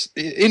 I mean, just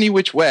any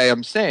which way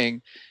I'm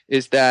saying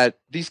is that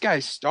these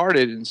guys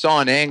started and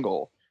saw an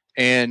angle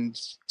and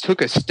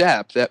took a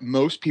step that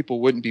most people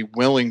wouldn't be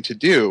willing to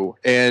do.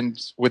 And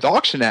with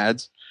auction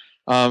ads,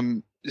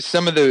 some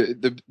of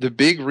the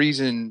big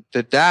reason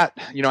that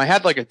I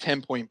had like a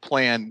 10-point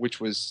plan, which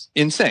was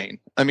insane.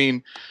 I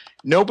mean,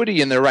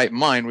 nobody in their right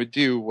mind would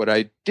do what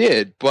I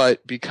did,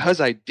 but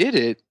because I did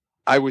it,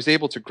 I was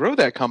able to grow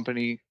that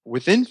company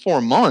within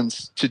 4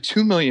 months to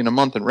 $2 million a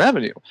month in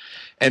revenue.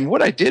 And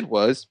what I did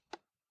was,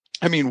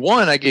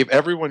 one, I gave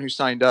everyone who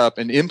signed up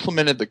and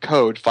implemented the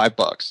code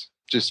 $5.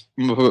 Just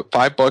put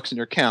 $5 in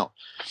your account.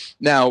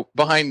 Now,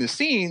 behind the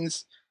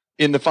scenes,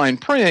 in the fine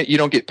print, you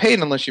don't get paid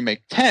unless you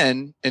make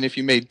 10. And if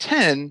you made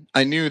 10,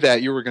 I knew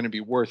that you were going to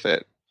be worth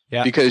it.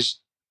 Yeah. Because,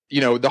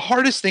 the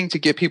hardest thing to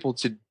get people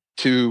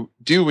to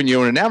do when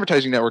you own an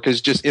advertising network is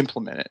just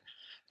implement it.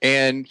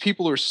 And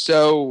people are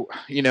so,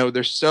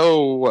 they're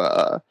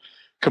so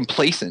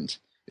complacent,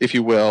 if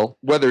you will,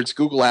 whether it's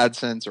Google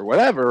AdSense or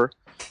whatever,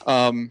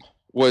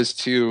 is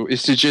to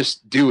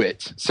just do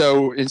it.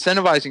 So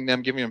incentivizing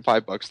them, giving them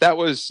 $5, that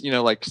was,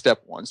 like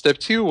step one. Step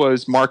two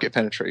was market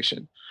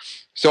penetration.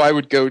 So I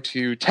would go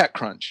to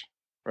TechCrunch,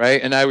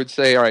 right? And I would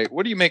say, all right,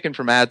 what are you making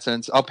from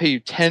AdSense? I'll pay you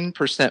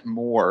 10%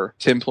 more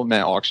to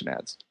implement auction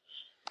ads.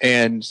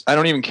 And I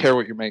don't even care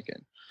what you're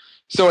making.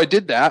 So I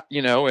did that,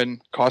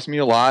 and cost me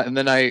a lot. And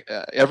then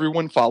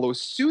everyone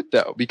follows suit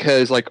though,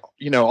 because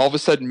all of a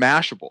sudden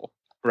Mashable,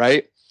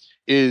 right,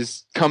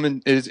 is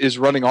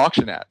running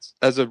auction ads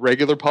as a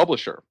regular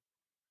publisher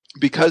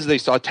because they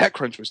saw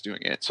TechCrunch was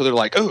doing it. So they're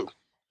like, oh,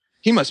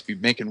 he must be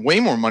making way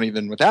more money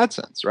than with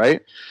AdSense,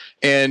 right?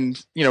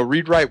 And,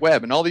 Read Write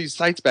Web and all these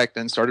sites back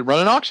then started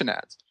running auction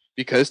ads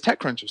because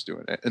TechCrunch was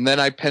doing it. And then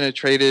I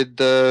penetrated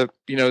the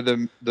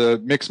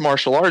mixed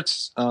martial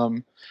arts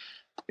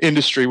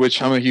industry,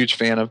 which I'm a huge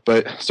fan of.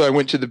 But so I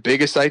went to the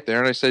biggest site there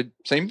and I said,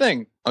 same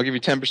thing. I'll give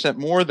you 10%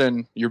 more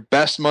than your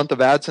best month of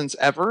AdSense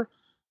ever.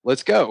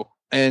 Let's go.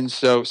 And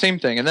so same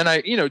thing. And then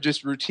I,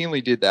 just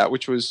routinely did that,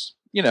 which was,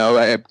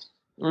 I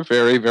were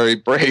very, very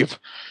brave.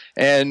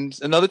 And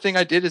another thing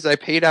I did is I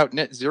paid out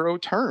net zero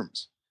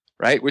terms,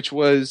 right? Which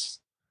was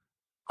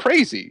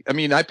crazy. I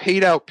mean, I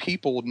paid out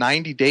people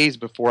 90 days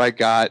before I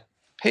got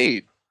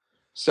paid.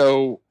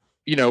 So,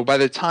 by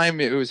the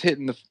time it was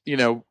hitting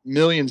the,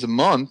 millions a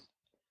month,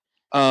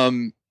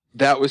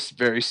 that was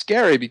very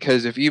scary,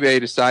 because if eBay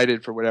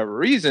decided for whatever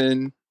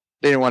reason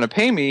they didn't want to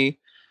pay me,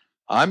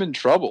 I'm in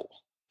trouble,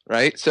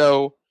 right?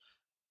 So,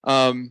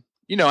 I'm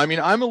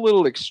a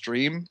little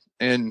extreme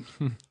and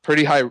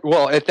pretty high.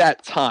 Well, at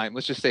that time,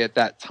 let's just say at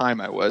that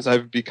time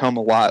I've become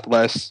a lot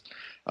less.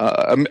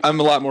 I'm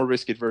a lot more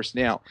risk adverse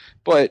now,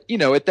 but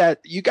at that,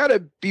 you got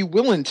to be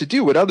willing to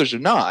do what others are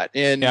not.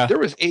 And there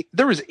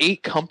was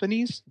 8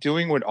 companies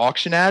doing what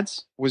Auction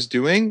Ads was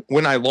doing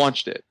when I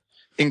launched it,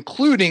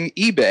 including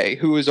eBay,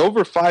 who was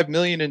over 5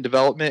 million in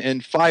development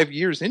and 5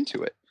 years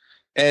into it.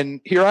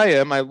 And here I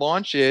am. I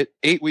launch it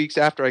 8 weeks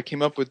after I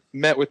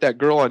met with that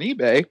girl on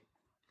eBay,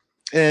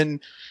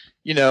 and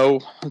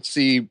let's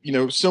see,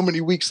 so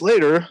many weeks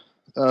later,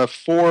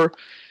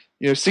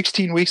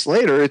 16 weeks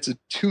later, it's a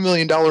 $2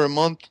 million a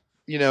month,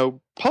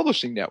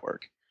 publishing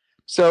network.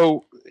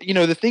 So,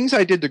 the things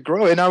I did to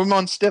grow, and I'm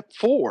on step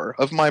 4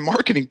 of my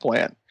marketing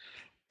plan.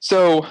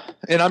 So,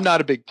 and I'm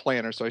not a big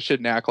planner, so I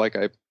shouldn't act like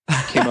I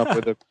came up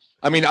with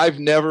I've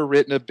never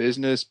written a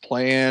business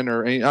plan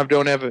I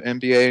don't have an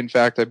MBA. In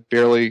fact, I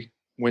barely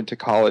went to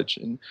college.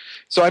 And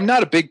so I'm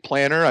not a big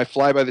planner. I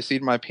fly by the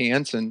seat of my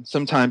pants, and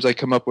sometimes I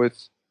come up with,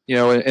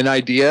 an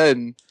idea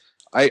and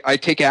I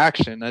take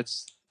action.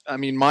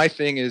 My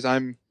thing is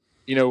I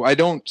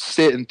don't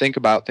sit and think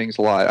about things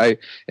a lot.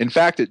 In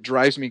fact, it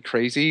drives me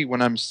crazy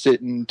when I'm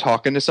sitting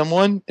talking to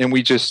someone and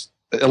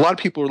a lot of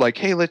people are like,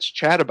 hey, let's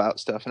chat about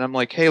stuff. And I'm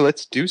like, hey,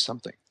 let's do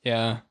something.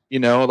 Yeah.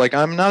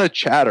 I'm not a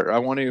chatter.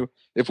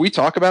 If we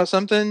talk about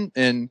something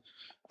and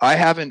I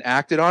haven't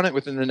acted on it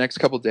within the next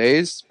couple of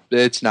days,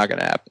 it's not going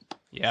to happen.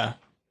 Yeah.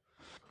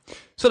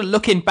 Sort of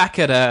looking back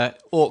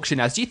at Auction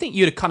Ads, do you think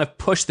you'd have kind of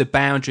pushed the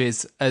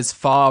boundaries as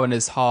far and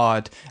as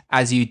hard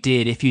as you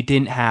did if you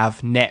didn't have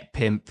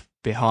NetPimp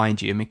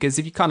behind you? Because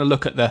if you kind of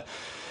look at the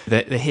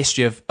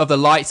history of the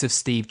likes of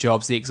Steve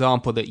Jobs, the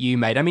example that you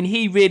made,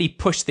 he really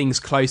pushed things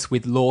close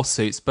with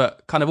lawsuits,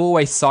 but kind of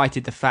always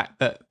cited the fact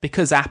that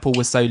because Apple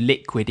was so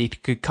liquid,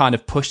 it could kind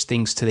of push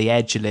things to the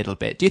edge a little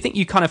bit. Do you think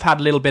you kind of had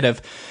a little bit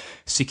of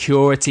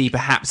security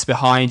perhaps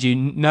behind you,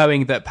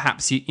 knowing that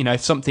perhaps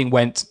if something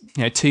went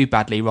too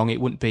badly wrong,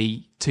 it wouldn't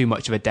be too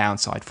much of a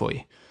downside for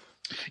you?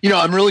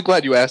 I'm really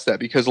glad you asked that,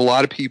 because a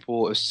lot of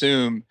people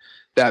assume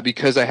that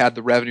because I had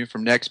the revenue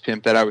from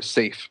NextPimp that I was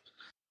safe.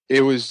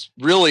 It was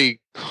really,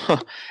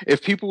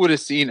 if people would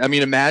have seen,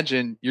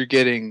 imagine you're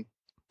getting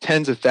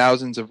tens of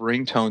thousands of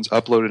ringtones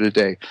uploaded a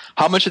day.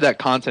 How much of that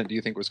content do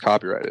you think was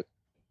copyrighted?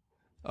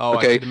 Oh,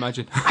 okay. I could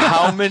imagine.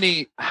 how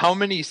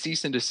many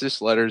cease and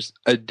desist letters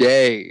a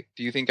day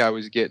do you think I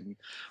was getting?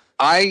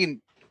 I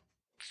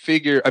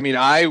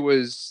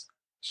was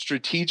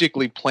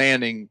strategically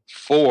planning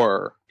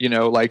for,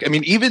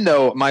 even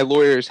though my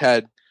lawyers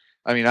had,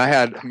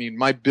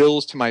 my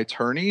bills to my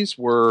attorneys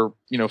were,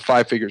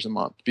 5 figures a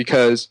month,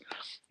 because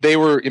they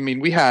were,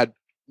 we had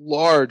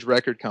large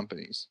record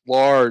companies.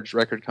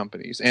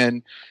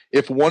 And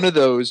if one of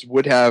those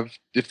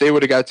if they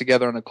would have got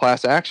together on a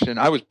class action,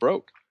 I was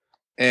broke.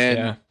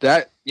 And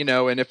that,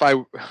 and if I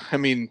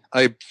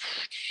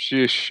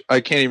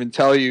can't even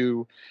tell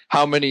you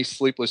how many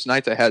sleepless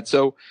nights I had.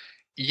 So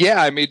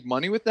yeah, I made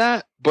money with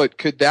that, but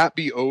could that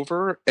be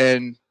over?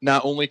 And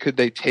not only could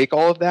they take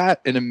all of that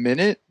in a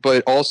minute,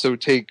 but also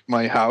take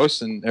my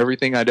house and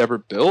everything I'd ever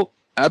built?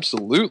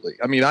 Absolutely.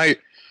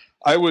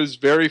 I was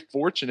very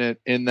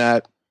fortunate in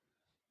that,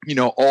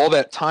 all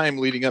that time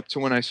leading up to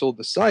when I sold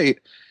the site,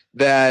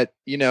 that,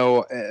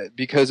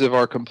 because of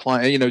our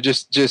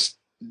compliance, just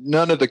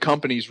none of the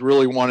companies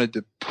really wanted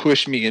to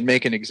push me and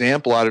make an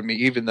example out of me,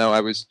 even though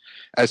I was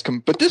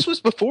but this was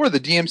before the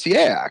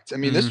DMCA Act.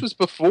 This was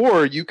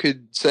before you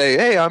could say,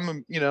 hey,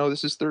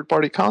 this is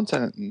third-party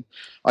content and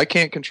I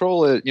can't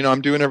control it.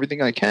 I'm doing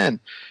everything I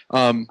can.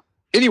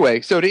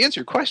 Anyway, so to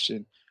answer your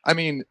question,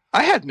 I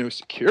had no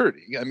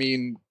security.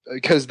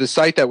 Because the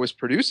site that was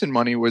producing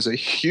money was a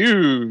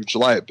huge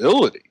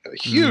liability,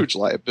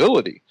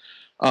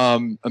 a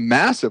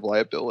massive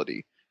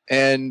liability.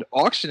 And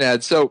Auction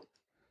Ads. So,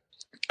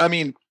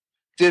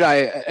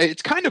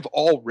 it's kind of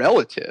all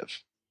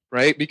relative,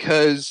 right?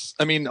 Because,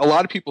 a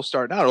lot of people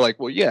starting out are like,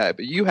 well, yeah,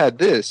 but you had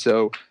this,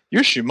 so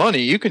you're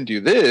Shoemoney, you can do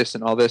this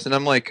and all this. And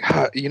I'm like,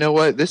 you know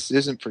what? This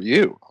isn't for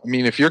you.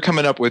 If you're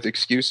coming up with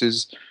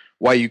excuses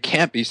why you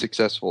can't be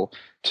successful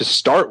to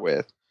start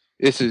with,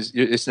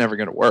 it's never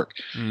going to work.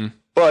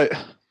 But,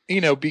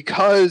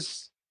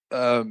 because,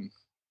 I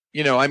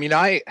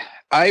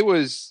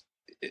was,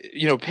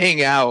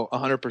 paying out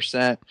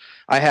 100%.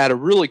 I had a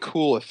really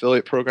cool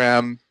affiliate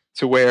program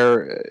to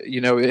where,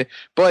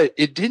 but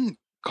it didn't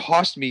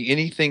cost me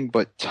anything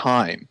but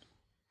time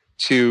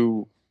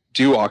to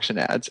do auction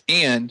ads.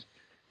 And,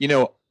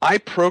 I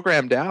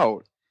programmed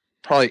out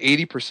probably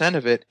 80%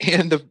 of it.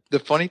 And the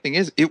funny thing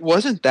is, it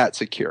wasn't that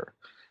secure.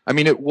 I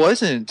mean,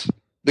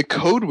 the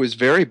code was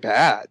very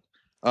bad.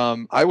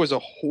 I was a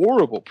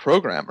horrible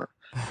programmer.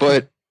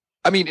 But,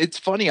 I mean, it's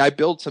funny. I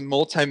built a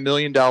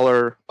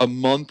multi-million-dollar a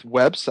month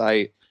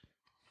website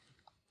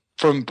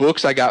from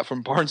books I got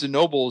from Barnes and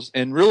Nobles,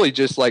 and really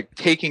just like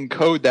taking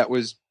code that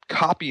was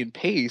copy and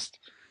paste,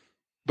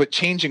 but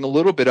changing a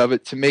little bit of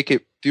it to make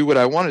it do what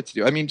I wanted to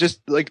do. I mean, just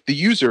like the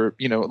user,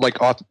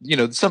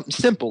 something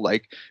simple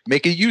like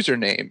make a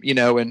username,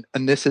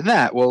 and this and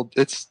that. Well,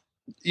 it's,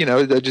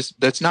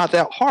 that's not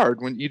that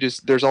hard when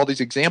there's all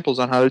these examples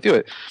on how to do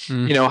it.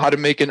 How to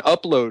make an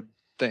upload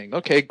thing.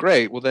 Okay,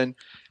 great. Well, then,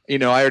 I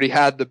already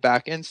had the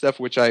back end stuff,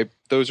 which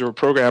those are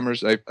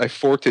programmers. I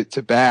forked it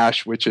to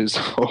Bash, which is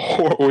a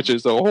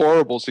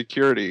horrible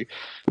security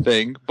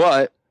thing.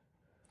 But,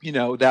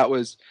 that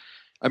was,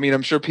 I mean,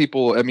 I'm sure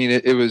people, I mean,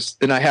 it was,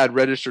 and I had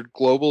registered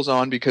globals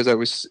on because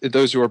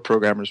those who are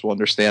programmers will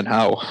understand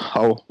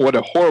what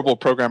a horrible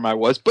programmer I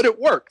was, but it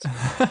worked,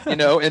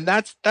 and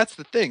that's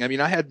the thing. I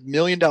mean, I had $1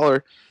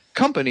 million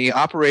company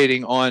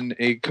operating on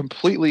a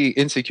completely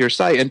insecure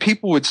site, and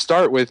people would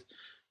start with,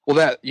 well,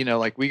 that,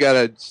 like we got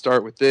to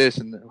start with this,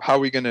 and how are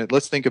we going to,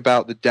 let's think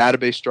about the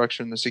database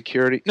structure and the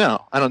security.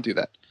 No, I don't do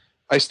that.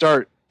 I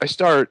start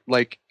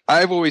like,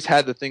 I've always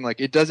had the thing,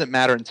 like, it doesn't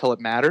matter until it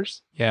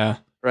matters. Yeah.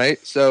 Right.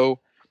 So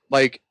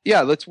like,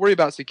 yeah, let's worry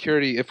about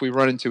security if we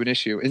run into an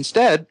issue.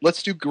 Instead,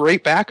 let's do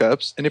great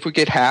backups. And if we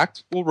get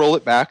hacked, we'll roll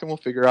it back and we'll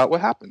figure out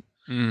what happened.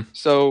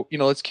 So,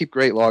 let's keep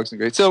great logs and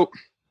great. So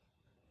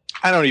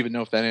I don't even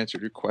know if that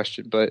answered your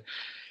question, but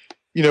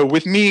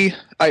with me,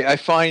 I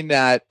find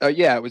that,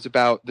 it was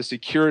about the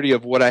security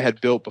of what I had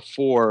built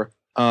before.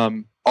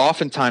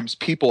 Oftentimes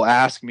people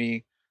ask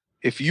me,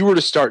 if you were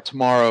to start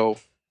tomorrow,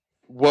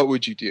 what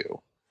would you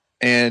do?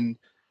 And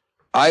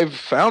I've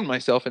found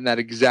myself in that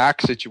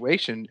exact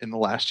situation in the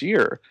last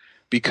year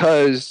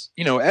because,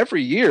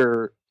 every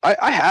year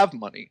I have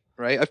money,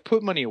 right? I've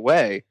put money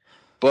away,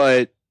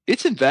 but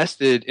it's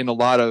invested in a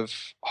lot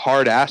of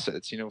hard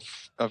assets.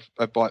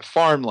 I've bought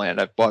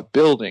farmland, I've bought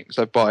buildings,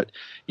 I've bought,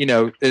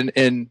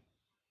 and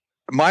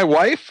my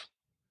wife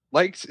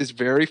is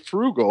very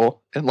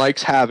frugal and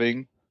likes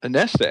having a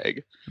nest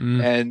egg.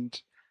 And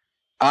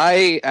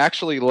I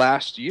actually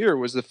last year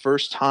was the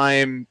first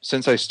time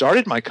since I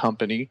started my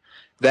company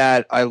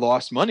that I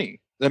lost money.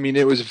 I mean,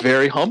 it was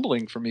very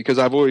humbling for me because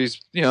I've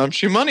always, I'm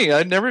Shoemoney.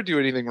 I'd never do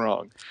anything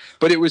wrong.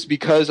 But it was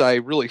because I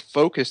really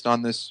focused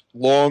on this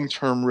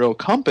long-term real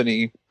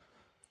company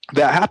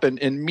that happened.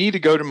 And me to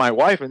go to my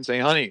wife and say,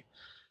 honey,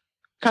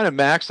 kind of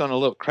maxed on a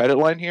little credit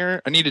line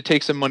here. I need to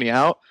take some money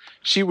out.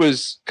 She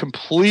was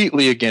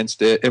completely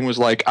against it and was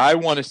like, I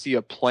want to see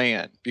a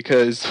plan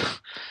because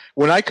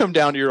when I come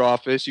down to your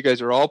office, you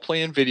guys are all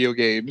playing video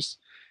games.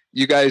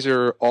 You guys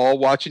are all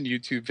watching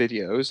YouTube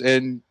videos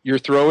and you're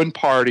throwing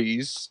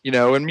parties, I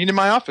mean, in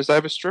my office, I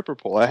have a stripper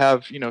pole. I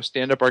have,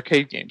 stand-up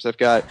arcade games. I've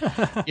got,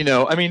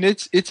 I mean,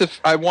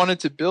 I wanted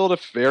to build a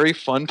very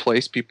fun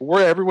place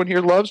where everyone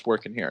here loves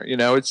working here.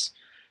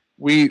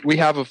 We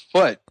have a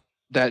foot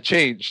that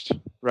changed,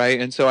 right?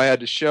 And so I had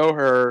to show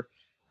her,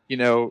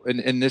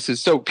 and this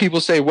is, so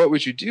people say, what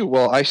would you do?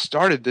 Well, I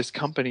started this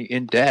company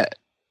in debt,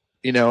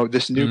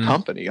 this new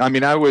company. I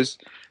mean,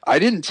 I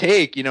didn't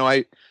take,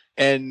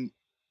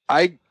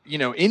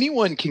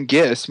 anyone can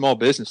get a small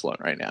business loan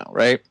right now,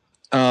 right?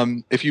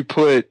 If you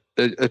put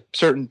a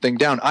certain thing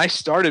down. I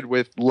started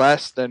with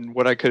less than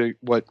what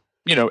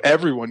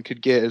everyone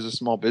could get as a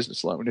small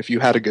business loan if you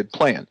had a good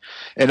plan.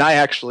 And I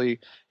actually,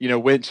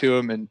 went to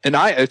them and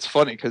it's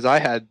funny because I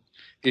had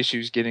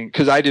issues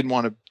because I didn't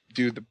want to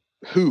do the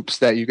hoops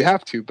that you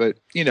have to, but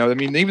I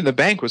mean, even the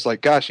bank was like,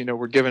 gosh,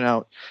 we're giving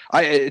out,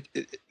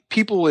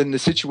 people in the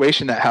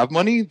situation that have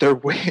money,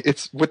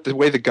 it's with the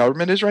way the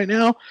government is right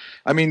now.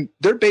 I mean,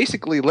 they're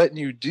basically letting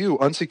you do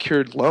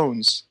unsecured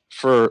loans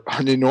for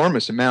an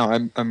enormous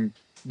amount. I'm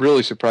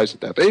really surprised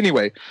at that. But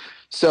anyway,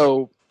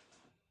 so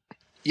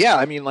yeah,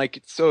 I mean,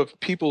 so if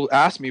people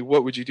ask me,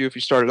 what would you do if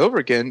you started over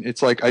again?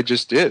 It's like, I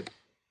just did.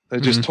 I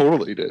just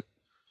totally did.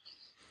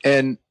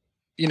 And,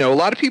 a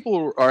lot of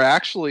people are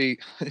actually,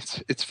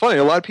 it's funny.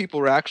 A lot of people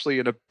are actually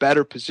in a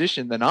better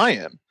position than I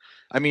am.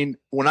 I mean,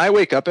 when I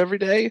wake up every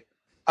day,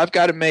 I've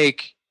got to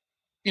make,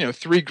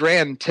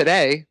 $3,000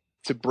 today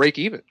to break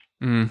even.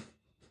 I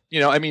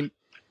mean,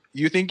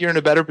 you think you're in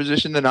a better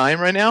position than I am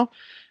right now?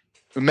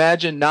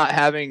 Imagine not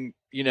having,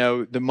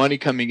 the money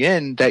coming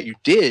in that you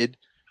did,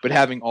 but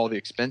having all the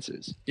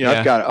expenses.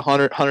 I've got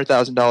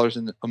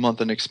 $100,000 a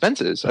month in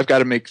expenses. I've got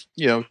to make,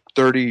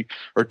 30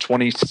 or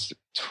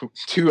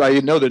 22. I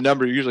know the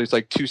number usually it's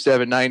like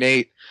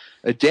 2,798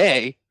 a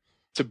day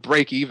to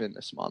break even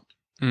this month.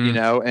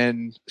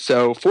 And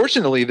so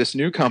fortunately this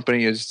new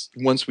company is,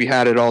 once we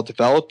had it all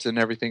developed and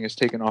everything is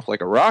taken off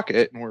like a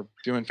rocket and we're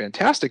doing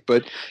fantastic,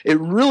 but it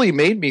really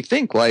made me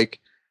think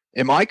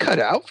am I cut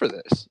out for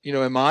this?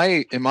 Am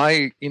I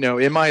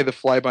the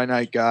fly by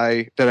night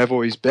guy that I've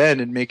always been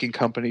in making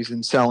companies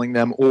and selling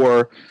them,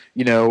 or,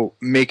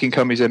 making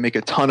companies that make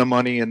a ton of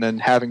money and then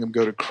having them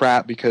go to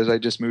crap because I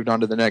just moved on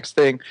to the next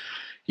thing,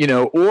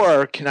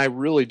 or can I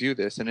really do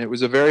this? And it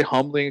was a very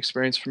humbling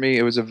experience for me.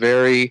 It was a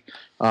very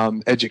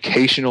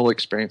educational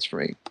experience for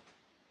me.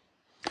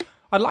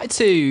 I'd like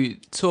to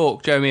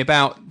talk, Jeremy,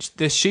 about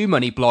the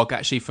Shoemoney blog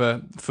actually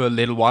for a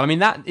little while. I mean,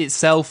 that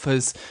itself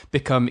has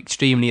become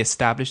extremely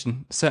established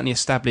and certainly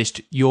established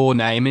your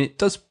name. And it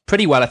does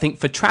pretty well, I think,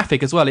 for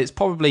traffic as well. It's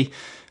probably,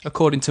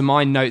 according to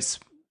my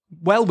notes,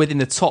 well within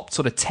the top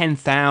sort of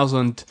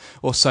 10,000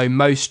 or so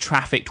most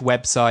trafficked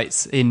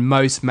websites in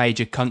most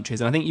major countries.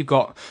 And I think you've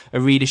got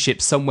a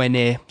readership somewhere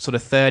near sort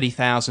of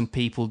 30,000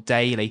 people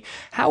daily.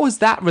 How has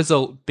that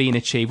result been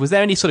achieved? Was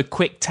there any sort of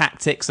quick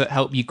tactics that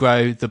helped you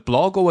grow the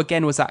blog? Or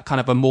again, was that kind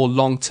of a more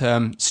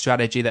long-term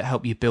strategy that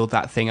helped you build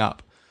that thing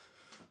up?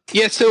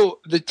 Yeah,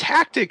 so the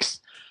tactics,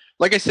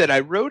 like I said,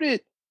 I wrote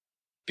it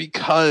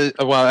because,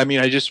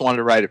 I just wanted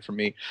to write it for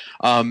me.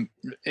 I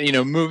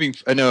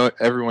know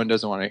everyone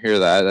doesn't want to hear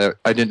that.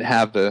 I didn't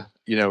have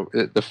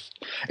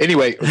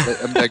anyway,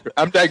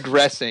 I'm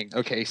digressing.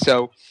 Okay,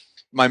 so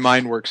my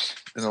mind works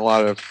in a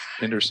lot of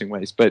interesting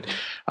ways. But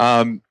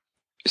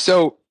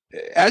so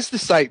as the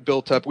site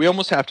built up, we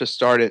almost have to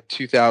start at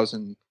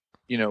 2000,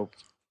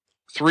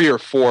 3 or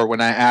 4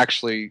 when I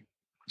actually,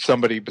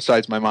 somebody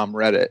besides my mom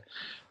read it.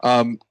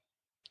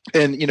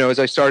 And as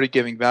I started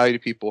giving value to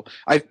people,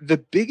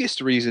 the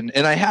biggest reason,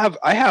 and I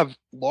have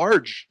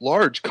large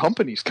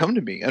companies come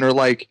to me and are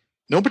like,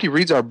 nobody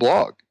reads our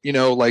blog.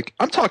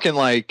 I'm talking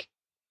like,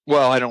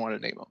 well, I don't want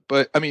to name them,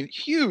 but I mean,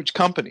 huge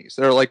companies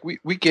that are like,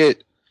 we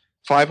get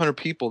 500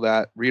 people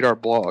that read our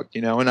blog,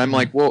 and I'm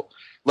like, well,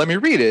 let me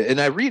read it.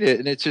 And I read it,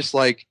 and it's just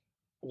like,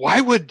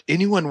 why would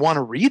anyone want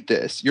to read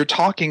this? You're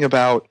talking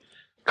about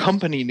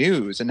company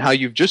news and how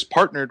you've just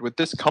partnered with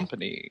this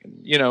company,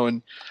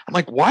 and I'm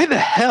like, why the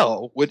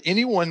hell would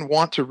anyone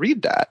want to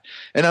read that?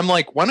 And I'm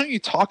like, why don't you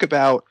talk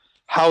about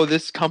how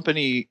this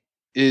company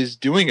is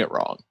doing it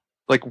wrong?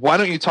 Like, why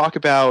don't you talk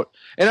about,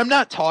 and I'm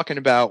not talking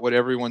about what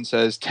everyone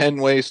says,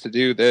 10 ways to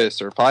do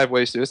this or 5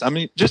 ways to do this. I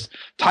mean, just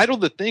title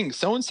the thing,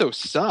 so-and-so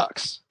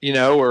sucks,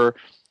 or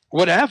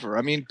whatever.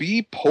 I mean,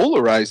 be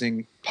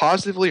polarizing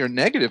positively or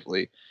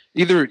negatively.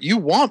 Either you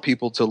want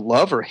people to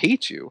love or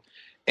hate you.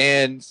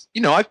 And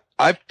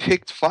I've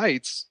picked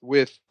fights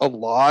with a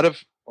lot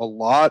of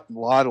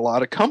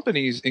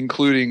companies,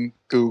 including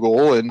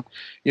Google, and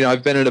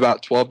I've been in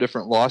about 12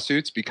 different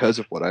lawsuits because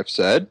of what I've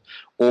said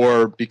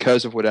or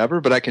because of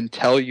whatever. But I can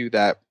tell you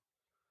that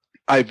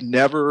I've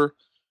never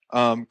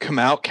come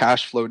out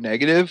cash flow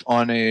negative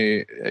on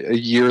a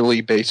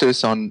yearly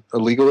basis on a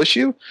legal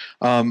issue.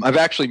 I've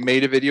actually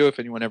made a video, if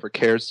anyone ever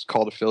cares, it's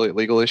called Affiliate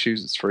Legal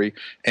Issues. It's free,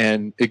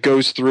 and it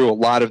goes through a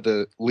lot of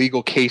the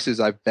legal cases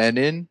I've been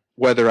in,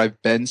 whether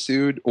I've been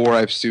sued or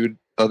I've sued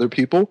other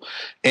people.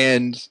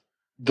 And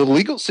the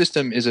legal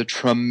system is a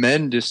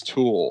tremendous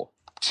tool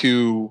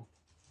to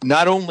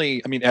not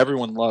only,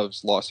 everyone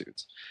loves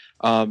lawsuits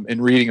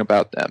and reading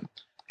about them.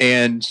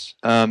 And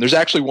there's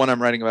actually one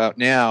I'm writing about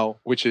now,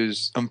 which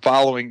is I'm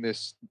following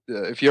this.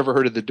 If you ever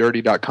heard of the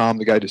dirty.com,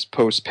 the guy just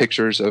posts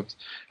pictures of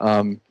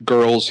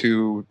girls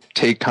who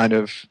take kind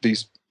of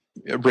these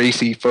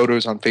racy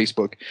photos on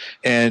Facebook,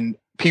 and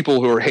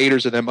people who are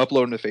haters of them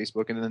upload them to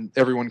Facebook, and then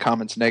everyone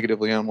comments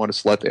negatively on what a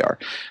slut they are.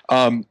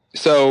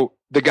 So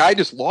the guy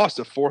just lost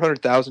a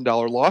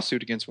 $400,000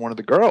 lawsuit against one of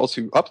the girls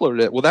who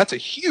uploaded it. Well, that's a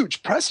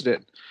huge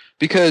precedent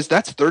because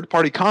that's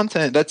third-party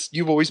content.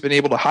 You've always been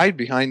able to hide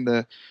behind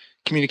the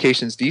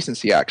Communications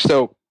Decency Act.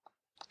 So,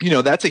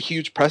 that's a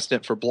huge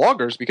precedent for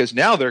bloggers because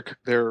now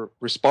they're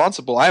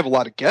responsible. I have a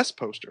lot of guest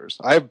posters.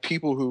 I have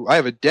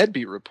a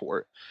deadbeat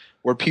report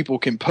where people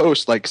can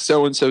post like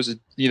so-and-so's,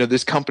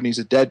 this company's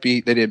a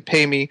deadbeat, they didn't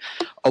pay me.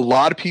 A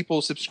lot of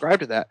people subscribe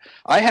to that.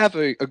 I have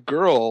a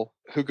girl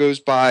who goes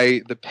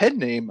by the pen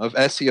name of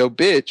SEO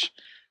Bitch,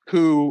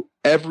 who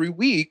every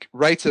week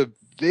writes a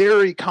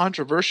very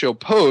controversial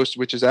post,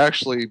 which has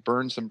actually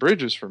burned some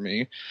bridges for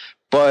me,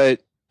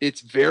 but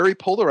it's very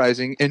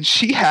polarizing. And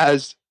she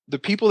has the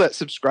people that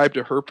subscribe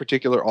to her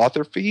particular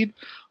author feed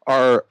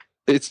are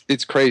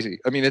it's crazy.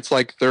 I mean, it's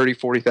like 30,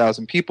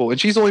 40,000 people, and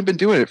she's only been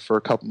doing it for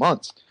a couple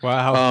months.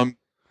 Wow.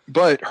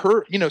 But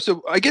her,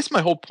 so I guess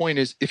my whole point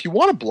is, if you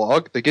want a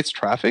blog that gets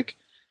traffic,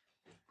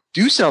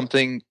 do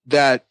something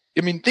that,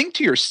 think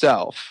to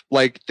yourself,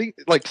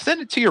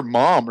 send it to your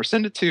mom or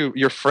send it to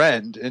your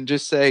friend and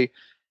just say,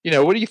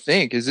 what do you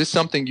think? Is this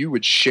something you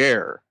would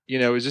share?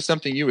 Is this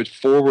something you would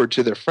forward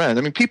to their friends?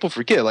 People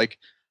forget,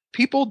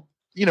 people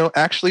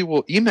actually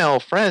will email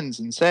friends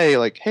and say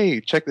like, hey,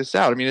 check this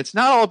out. It's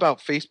not all about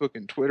Facebook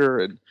and Twitter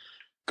and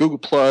Google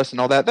Plus and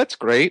all that. That's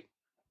great.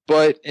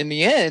 But in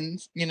the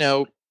end,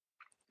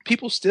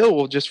 people still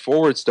will just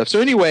forward stuff.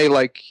 So anyway,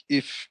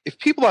 if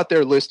people out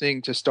there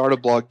listening to start a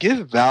blog,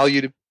 give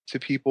value to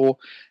people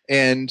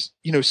and,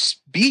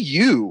 be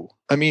you.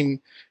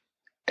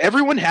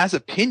 everyone has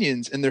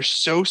opinions and they're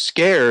so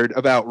scared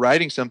about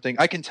writing something.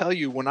 I can tell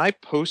you when I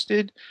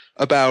posted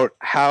about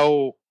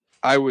how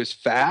I was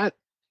fat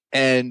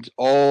and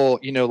all,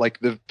 like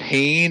the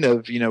pain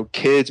of,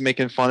 kids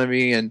making fun of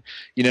me and,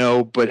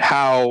 but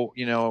how,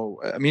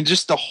 I mean,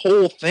 just the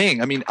whole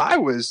thing. I mean, I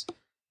was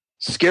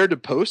scared to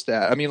post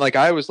that. I mean, like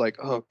I was like,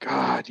 oh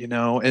God,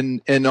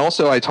 and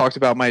also I talked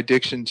about my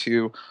addiction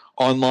to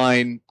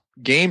online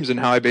games and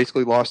how I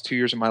basically lost 2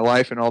 years of my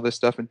life and all this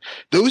stuff. And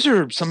those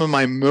are some of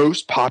my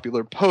most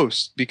popular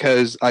posts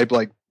because I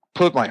like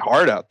put my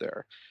heart out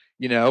there,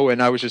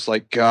 and I was just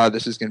like, God,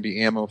 this is going to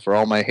be ammo for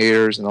all my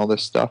haters and all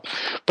this stuff.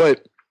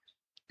 But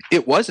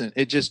it wasn't.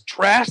 It just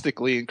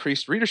drastically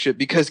increased readership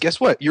because guess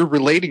what? You're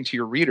relating to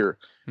your reader.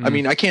 I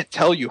mean, I can't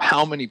tell you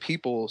how many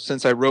people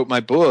since I wrote my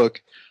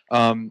book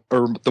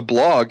or the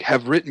blog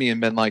have written me and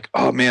been like,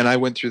 oh man, I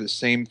went through the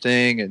same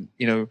thing and,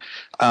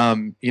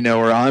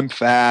 or I'm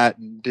fat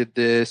and did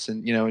this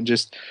and, and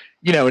just,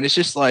 and it's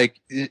just like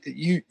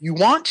you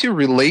want to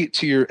relate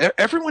to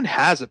everyone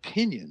has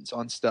opinions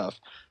on stuff.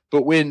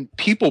 But when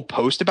people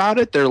post about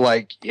it, they're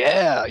like,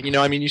 yeah,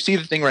 I mean, you see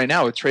the thing right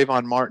now with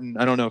Trayvon Martin.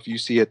 I don't know if you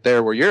see it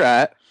there where you're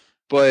at,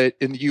 but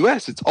in the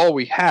U.S., it's all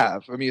we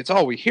have. I mean, it's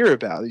all we hear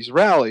about, these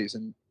rallies.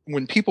 And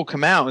when people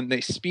come out and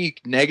they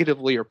speak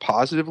negatively or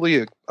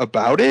positively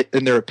about it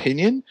in their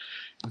opinion,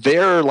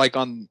 they're like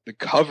on the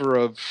cover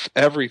of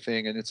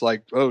everything. And it's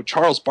like, oh,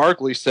 Charles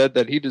Barkley said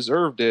that he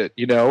deserved it,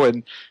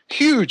 and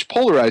huge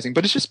polarizing.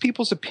 But it's just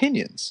people's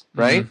opinions,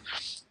 right?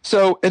 Mm-hmm.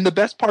 So, and the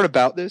best part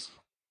about this,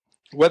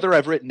 whether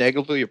I've written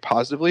negatively or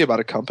positively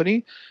about a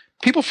company,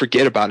 people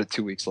forget about it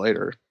 2 weeks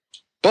later.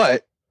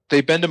 But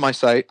they've been to my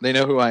site, they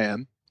know who I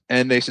am,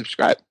 and they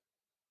subscribe.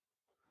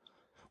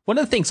 One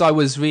of the things I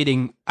was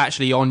reading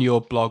actually on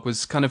your blog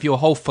was kind of your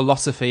whole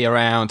philosophy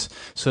around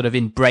sort of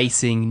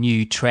embracing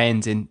new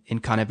trends in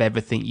kind of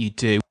everything you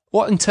do.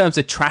 What in terms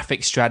of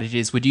traffic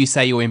strategies would you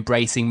say you're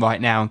embracing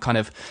right now and kind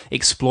of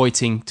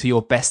exploiting to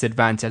your best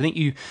advantage? I think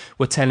you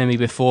were telling me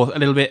before a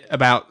little bit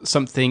about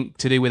something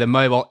to do with a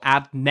mobile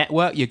ad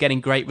network you're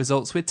getting great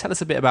results with. Tell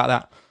us a bit about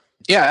that.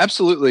 Yeah,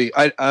 absolutely.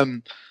 I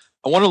want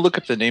to look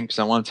up the name because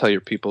I want to tell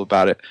your people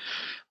about it.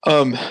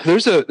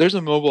 There's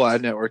a mobile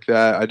ad network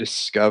that I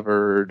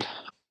discovered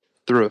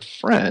through a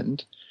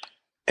friend,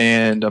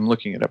 and I'm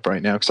looking it up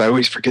right now because I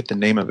always forget the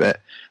name of it.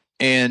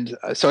 And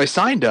so I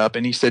signed up,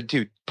 and he said,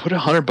 "Dude, put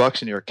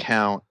 $100 in your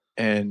account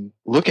and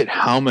look at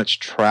how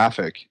much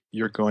traffic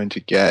you're going to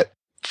get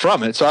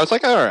from it." So I was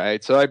like, "All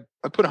right." So I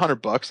put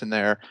 $100 in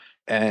there,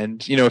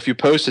 and if you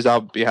post this, I'll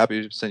be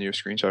happy to send you a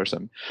screenshot or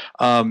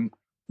something.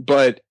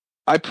 But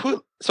I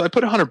put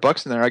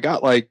 $100 in there. I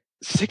got like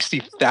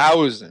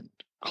 60,000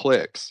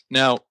 clicks.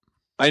 Now,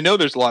 I know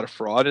there's a lot of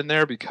fraud in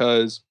there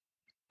because,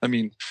 I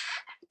mean,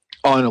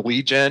 on a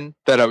lead gen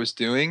that I was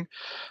doing,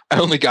 I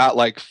only got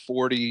like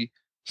 40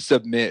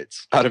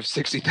 submits out of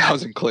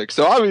 60,000 clicks.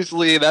 So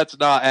obviously that's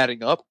not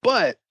adding up,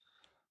 but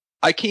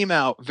I came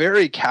out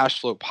very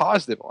cash flow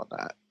positive on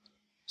that.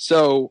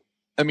 So,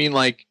 I mean,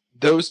 like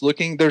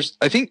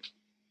I think,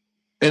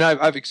 and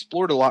I've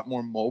explored a lot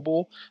more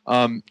mobile.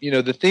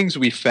 The things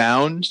we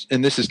found,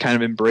 and this is kind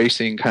of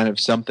embracing kind of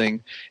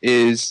something,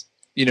 is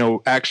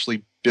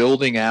actually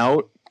building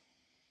out.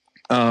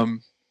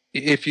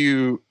 If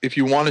you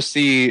want to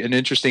see an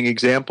interesting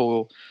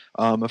example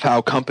of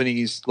how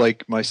companies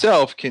like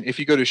myself can, if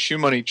you go to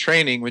Shoemoney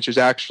Training, which is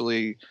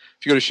actually,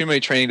 if you go to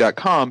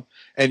shoemoneytraining.com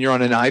and you're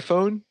on an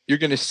iPhone, you're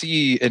going to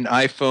see an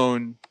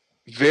iPhone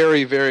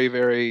very, very,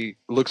 very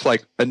looks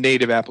like a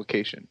native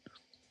application,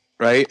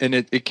 right? And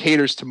it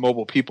caters to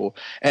mobile people.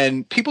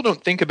 And people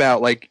don't think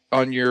about like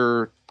on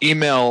your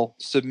email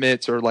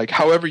submits or like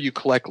however you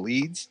collect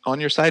leads on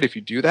your site if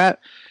you do that.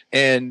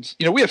 And,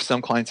 we have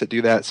some clients that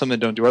do that, some that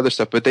don't do other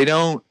stuff, but they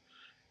don't.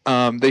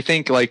 They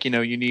think like, you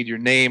need your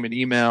name and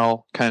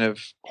email kind of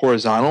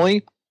horizontally.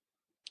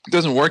 It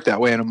doesn't work that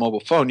way on a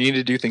mobile phone. You need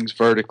to do things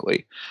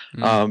vertically.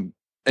 And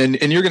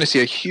you're going to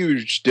see a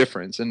huge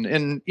difference. And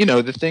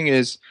the thing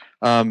is,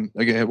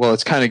 again, well,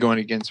 it's kind of going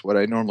against what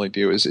I normally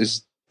do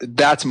is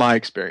that's my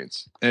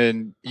experience.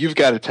 And you've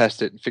got to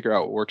test it and figure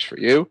out what works for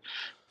you.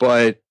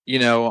 But,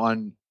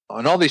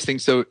 on all these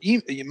things. So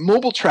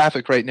mobile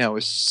traffic right now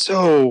is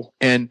so,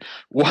 and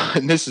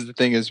this is the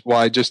thing is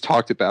why I just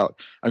talked about,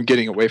 I'm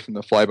getting away from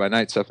the fly by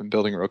night stuff and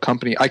building a real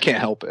company. I can't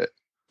help it.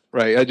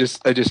 Right. I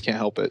just can't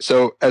help it.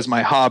 So as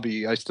my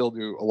hobby, I still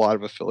do a lot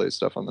of affiliate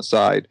stuff on the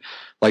side,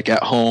 like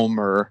at home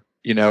or,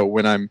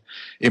 when I'm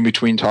in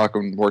between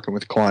talking, working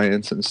with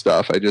clients and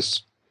stuff.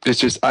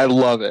 I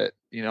love it.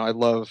 I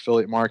love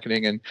affiliate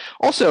marketing. And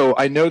also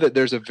I know that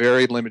there's a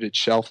very limited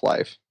shelf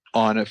life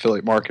on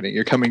affiliate marketing.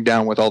 You're coming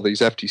down with all these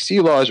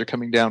FTC laws, you're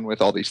coming down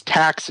with all these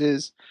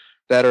taxes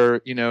that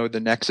are, the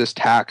Nexus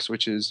tax,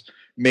 which is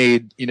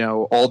made,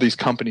 all these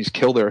companies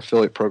kill their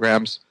affiliate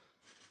programs.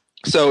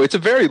 So it's a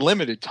very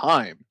limited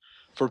time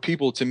for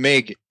people to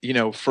make,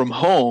 from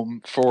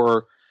home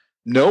for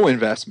no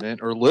investment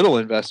or little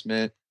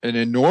investment, an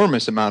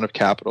enormous amount of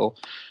capital.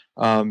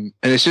 And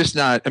it's just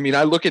not, I mean,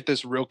 I look at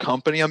this real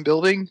company I'm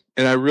building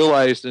and I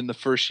realized in the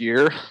first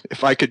year,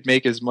 if I could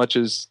make as much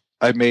as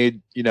I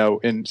made,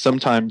 in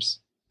sometimes,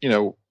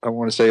 I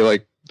want to say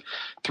like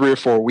 3 or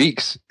 4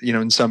 weeks,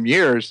 in some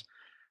years,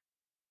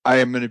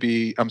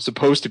 I'm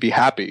supposed to be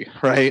happy,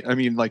 right? I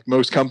mean, like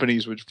most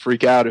companies would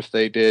freak out if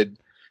they did,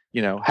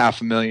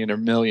 $500,000 or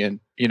 $1 million,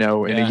 in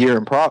a year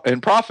in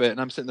profit.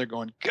 And I'm sitting there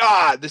going,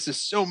 God, this is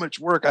so much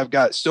work. I've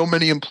got so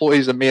many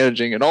employees I'm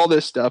managing and all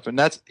this stuff. And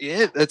that's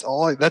it.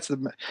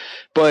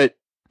 But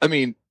I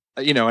mean,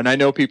 and I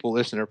know people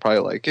listening are probably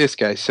like, this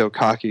guy's so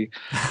cocky,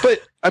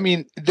 but I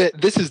mean,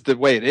 this is the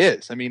way it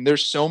is. I mean,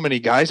 there's so many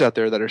guys out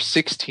there that are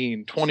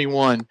 16,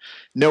 21,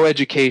 no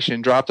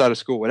education, dropped out of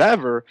school,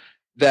 whatever,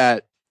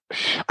 that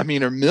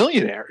are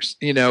millionaires,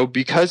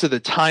 because of the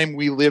time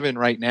we live in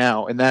right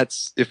now. And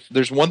that's, if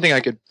there's one thing I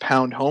could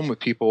pound home with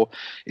people,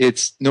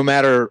 it's no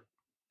matter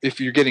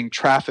if you're getting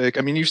traffic.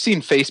 I mean, you've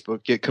seen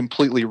Facebook get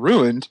completely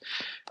ruined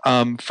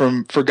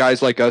for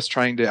guys like us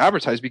trying to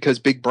advertise because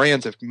big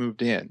brands have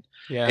moved in.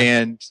 Yeah.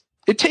 And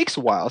it takes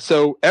a while.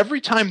 So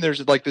every time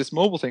there's like this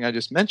mobile thing I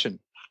just mentioned,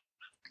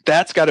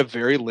 that's got a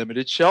very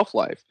limited shelf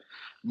life.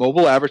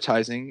 Mobile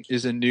advertising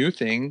is a new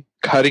thing,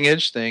 cutting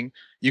edge thing.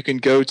 You can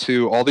go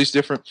to all these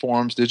different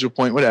forums, Digital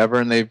Point, whatever,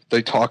 and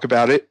they talk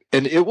about it.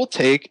 And it will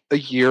take a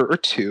year or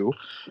two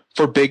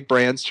for big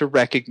brands to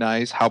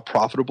recognize how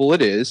profitable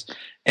it is,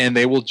 and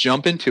they will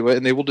jump into it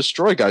and they will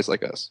destroy guys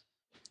like us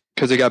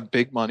because they got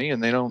big money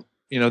and they don't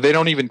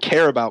even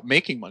care about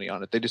making money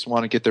on it. They just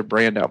want to get their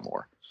brand out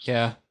more.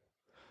 Yeah.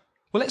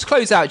 Well, let's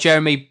close out,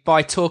 Jeremy,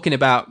 by talking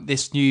about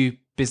this new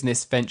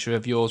business venture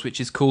of yours, which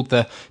is called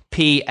the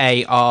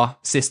PAR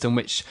system,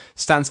 which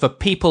stands for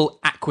People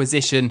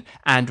Acquisition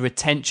and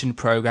Retention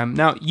Program.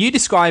 Now, you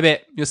describe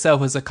it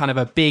yourself as a kind of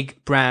a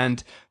big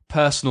brand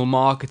personal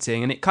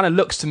marketing, and it kind of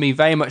looks to me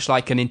very much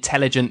like an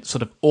intelligent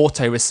sort of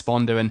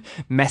autoresponder and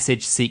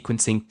message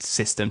sequencing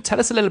system. Tell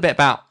us a little bit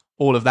about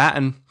all of that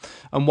and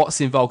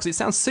what's involved, because it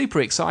sounds super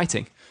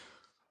exciting.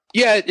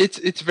 Yeah,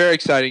 it's very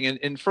exciting.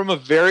 And from a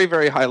very,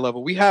 very high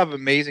level, we have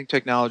amazing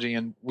technology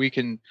and we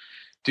can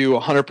do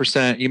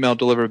 100% email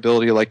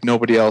deliverability like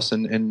nobody else.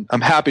 And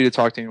I'm happy to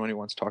talk to anyone who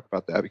wants to talk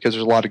about that because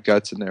there's a lot of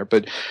guts in there.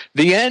 But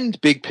the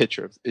end big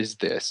picture is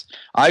this.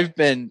 I've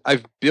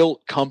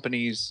built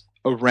companies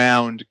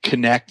around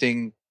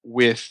connecting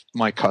with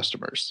my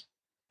customers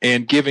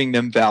and giving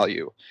them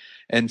value.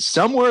 And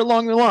somewhere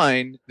along the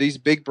line, these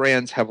big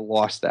brands have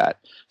lost that.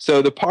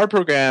 So the PAR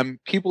program,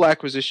 People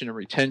Acquisition and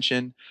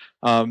Retention,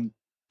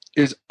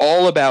 is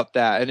all about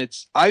that. And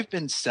I've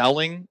been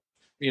selling,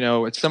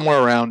 it's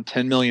somewhere around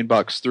 $10 million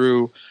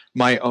through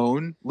my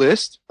own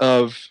list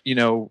of,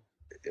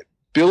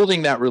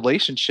 building that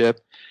relationship.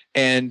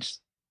 And,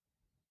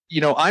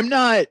 I'm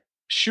not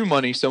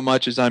Shoemoney so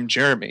much as I'm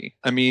Jeremy.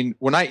 I mean,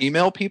 when I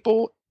email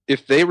people,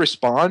 if they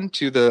respond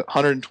to the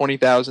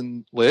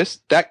 120,000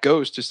 list, that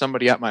goes to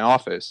somebody at my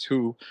office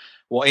who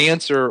will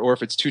answer, or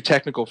if it's too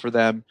technical for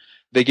them,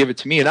 they give it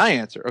to me and I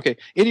answer. Okay.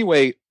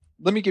 Anyway,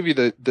 let me give you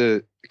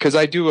because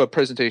I do a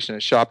presentation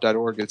at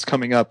shop.org. It's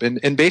coming up.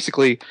 And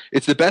basically,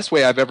 it's the best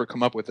way I've ever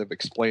come up with of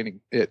explaining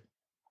it.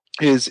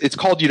 It's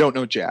called You Don't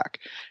Know Jack.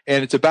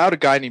 And it's about a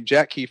guy named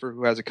Jack Kiefer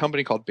who has a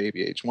company called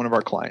Baby Age, one of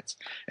our clients.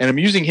 And I'm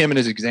using him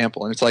as an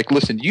example. And it's like,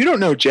 listen, you don't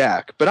know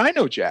Jack, but I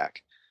know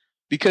Jack.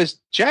 Because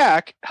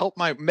Jack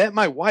met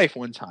my wife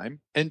one time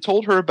and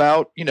told her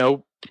about,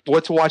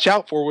 what to watch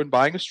out for when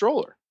buying a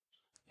stroller,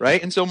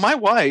 right? And so my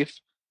wife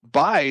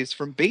buys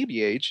from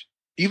Baby Age,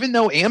 even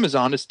though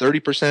Amazon is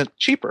 30%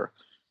 cheaper,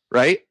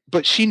 right?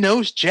 But she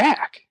knows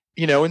Jack,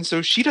 and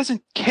so she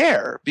doesn't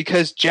care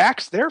because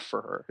Jack's there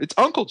for her. It's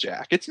Uncle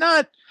Jack. It's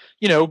not,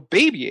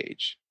 Baby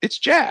Age. It's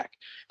Jack.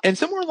 And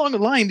somewhere along the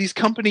line, these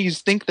companies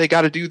think they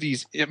got to do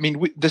these. I mean,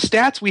 the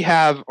stats we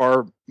have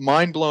are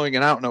mind blowing,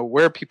 and I don't know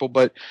where people.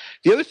 But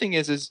the other thing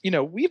is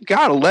we've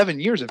got 11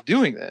 years of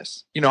doing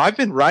this. I've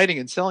been writing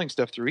and selling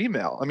stuff through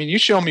email. I mean, you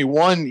show me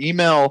one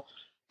email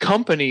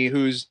company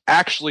who's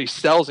actually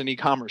sells an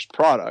e-commerce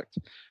product,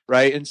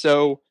 right? And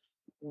so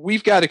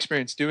we've got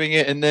experience doing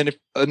it. And then if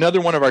another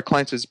one of our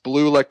clients is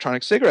Blue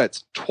Electronic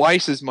Cigarettes,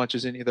 twice as much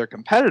as any of their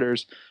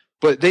competitors.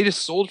 But they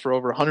just sold for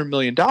over $100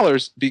 million,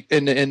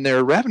 and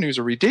their revenues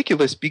are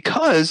ridiculous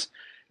because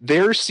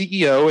their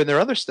CEO and their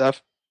other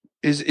stuff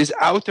is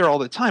out there all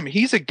the time.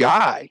 He's a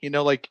guy,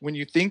 like when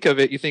you think of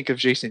it, you think of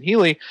Jason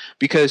Healy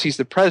because he's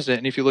the president.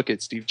 And if you look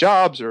at Steve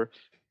Jobs or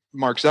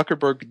Mark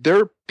Zuckerberg,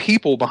 they're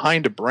people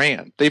behind a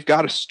brand. They've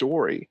got a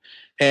story.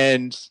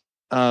 And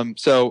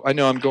so I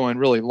know I'm going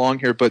really long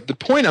here, but the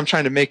point I'm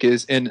trying to make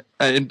is, and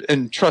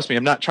trust me,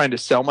 I'm not trying to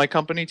sell my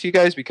company to you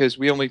guys because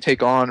we only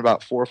take on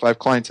about 4 or 5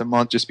 clients a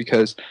month just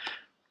because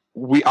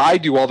I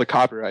do all the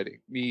copywriting,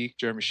 me,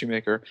 Jeremy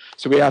Shoemaker.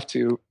 So we have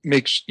to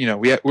make,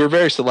 we're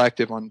very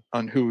selective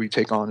on who we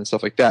take on and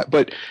stuff like that.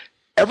 But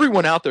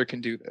everyone out there can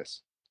do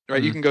this, right?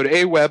 Mm-hmm. You can go to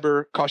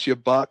Aweber, cost you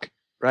 $1,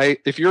 right?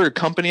 If you're a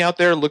company out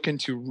there looking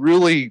to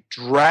really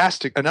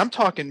drastic, and I'm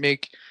talking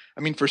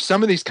for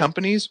some of these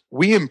companies,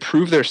 we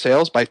improve their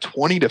sales by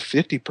 20 to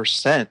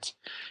 50%.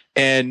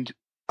 And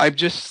I'm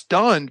just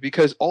stunned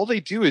because all they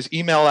do is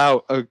email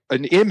out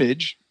an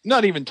image,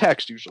 not even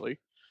text usually,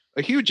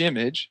 a huge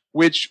image,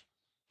 which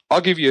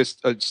I'll give you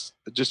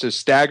just a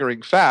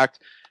staggering fact.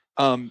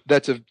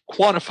 That's a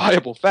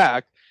quantifiable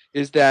fact,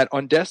 is that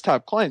on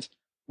desktop clients,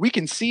 we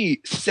can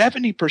see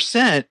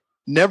 70%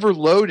 never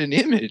load an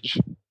image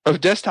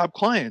of desktop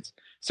clients.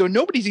 So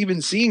nobody's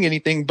even seeing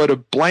anything but a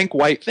blank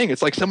white thing.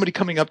 It's like somebody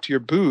coming up to your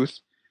booth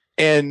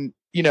and,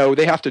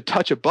 they have to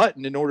touch a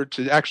button in order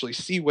to actually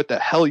see what the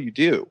hell you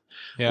do.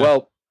 Yeah.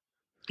 Well,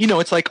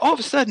 it's like all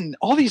of a sudden,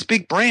 all these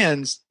big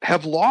brands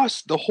have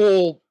lost the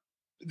whole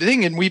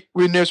thing. And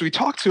as we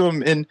talk to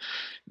them, and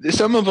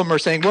some of them are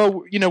saying,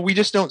 well, we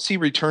just don't see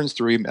returns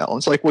through email. And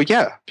it's like, well,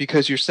 yeah,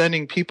 because you're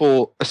sending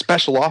people a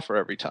special offer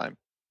every time.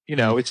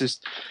 It's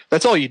just,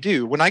 that's all you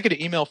do. When I get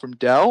an email from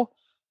Dell,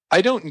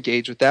 I don't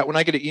engage with that. When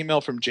I get an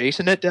email from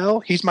Jason at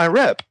Dell, he's my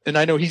rep. And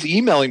I know he's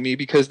emailing me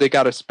because they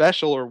got a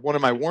special or one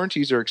of my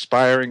warranties are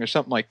expiring or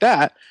something like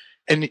that.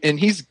 And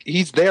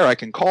he's there. I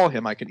can call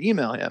him. I can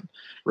email him.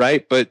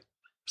 Right. But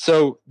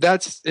so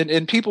that's,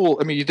 and people,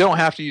 you don't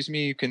have to use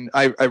me. You can,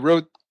 I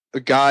wrote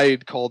a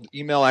guide called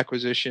Email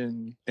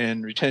Acquisition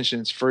and Retention.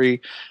 It's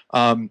free.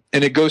 And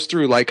it goes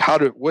through like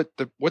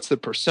what's the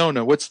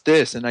persona, what's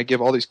this? And I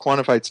give all these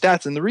quantified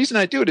stats. And the reason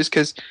I do it is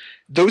because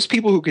those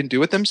people who can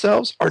do it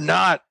themselves are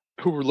not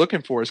who we're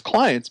looking for as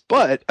clients,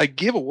 but I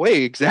give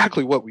away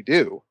exactly what we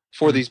do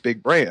for these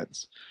big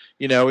brands,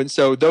 and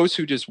so those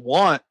who just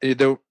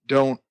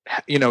don't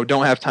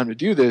have time to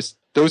do this,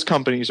 those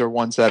companies are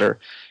ones that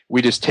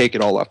we just take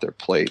it all off their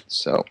plate.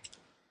 So.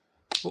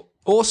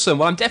 Awesome.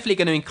 Well, I'm definitely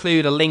going to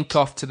include a link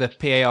off to the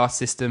PAR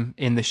system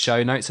in the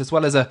show notes, as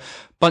well as a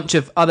bunch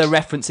of other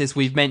references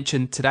we've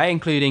mentioned today,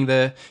 including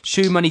the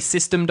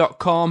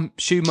shoemoneysystem.com,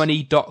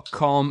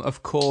 shoemoney.com,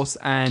 of course,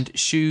 and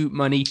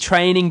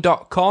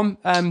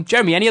shoemoneytraining.com.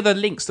 Jeremy, any other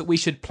links that we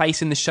should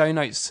place in the show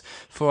notes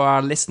for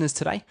our listeners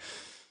today?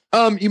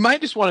 You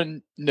might just want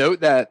to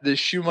note that the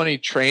Shoe Money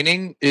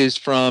training is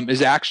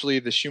actually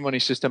the Shoe Money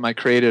system I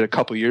created a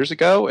couple years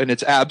ago, and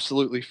it's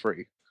absolutely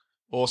free.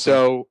 Awesome.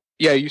 So,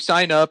 yeah, you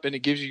sign up and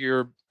it gives you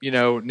your,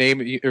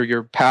 name or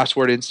your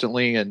password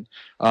instantly. And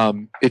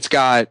it's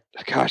got,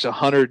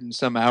 100 and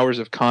some hours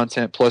of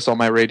content plus all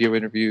my radio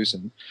interviews.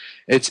 And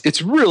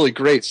it's really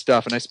great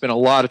stuff. And I spent a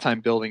lot of time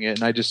building it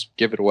and I just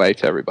give it away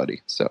to everybody.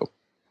 So.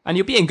 And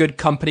you'll be in good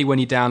company when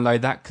you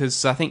download that,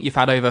 because I think you've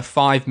had over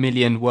 5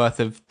 million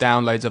worth of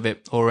downloads of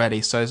it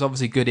already. So it's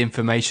obviously good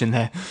information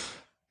there.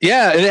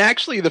 Yeah, and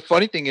actually the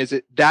funny thing is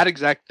that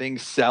exact thing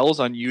sells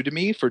on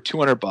Udemy for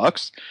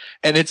 $200,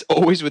 and it's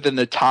always within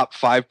the top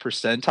 5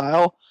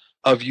 percentile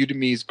of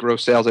Udemy's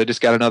gross sales. I just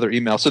got another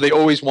email, so they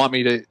always want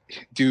me to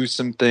do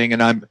something,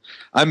 and I'm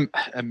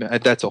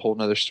that's a whole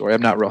nother story.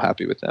 I'm not real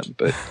happy with them,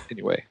 but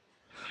anyway.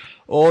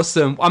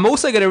 Awesome. I'm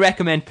also going to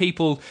recommend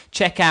people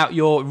check out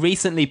your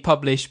recently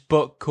published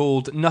book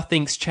called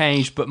Nothing's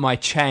Changed But My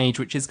Change,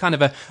 which is kind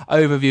of an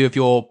overview of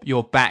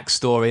your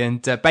backstory.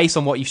 And based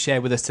on what you've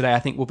shared with us today, I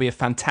think will be a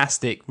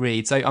fantastic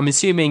read. So I'm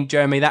assuming,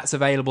 Jeremy, that's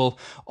available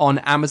on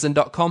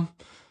Amazon.com?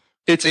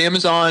 It's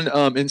Amazon,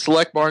 in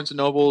select Barnes &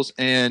 Nobles,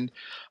 and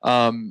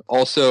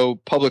also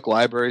public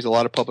libraries. A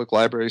lot of public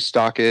libraries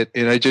stock it.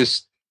 And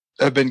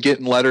I've been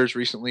getting letters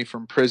recently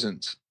from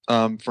prisons.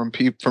 From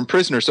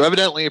prisoners. So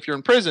evidently, if you're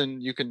in prison,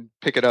 you can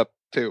pick it up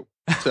too.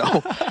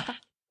 So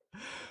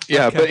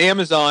yeah, okay. But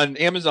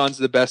Amazon's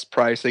the best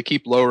price. They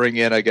keep lowering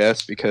it, I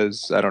guess,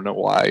 because I don't know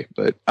why,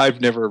 but I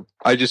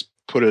just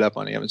put it up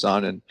on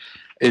Amazon and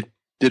it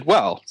did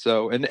well.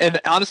 So, and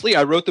honestly,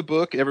 I wrote the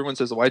book. Everyone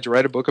says, why'd you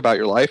write a book about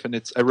your life? And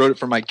I wrote it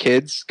for my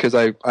kids because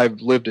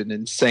I've lived an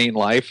insane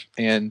life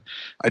and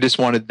I just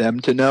wanted them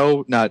to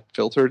know, not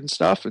filtered and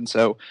stuff. And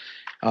so,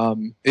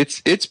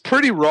 it's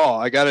pretty raw.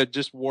 I gotta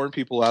just warn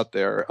people out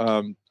there.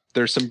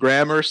 There's some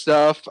grammar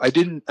stuff. I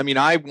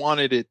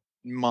wanted it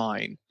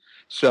mine.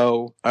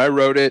 So I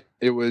wrote it.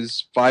 It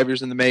was 5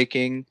 years in the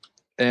making.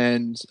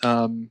 And,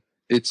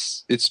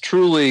 it's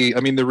truly,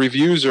 the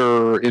reviews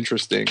are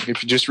interesting.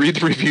 If you just read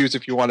the reviews,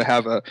 if you want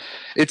to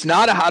it's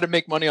not a how to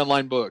make money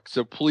online book.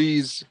 So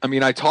please,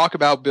 I talk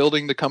about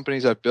building the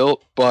companies I've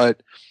built,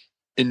 but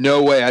in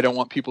no way, I don't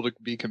want people to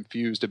be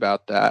confused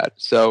about that.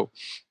 So,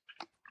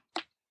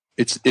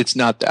 It's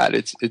not that.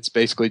 It's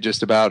basically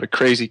just about a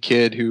crazy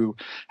kid who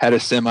had a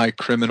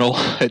semi-criminal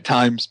at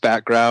times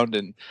background,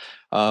 and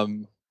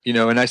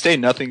and I say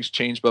nothing's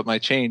changed but my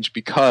change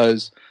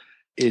because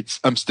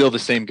I'm still the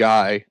same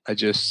guy. I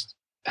just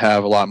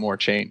have a lot more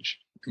change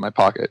in my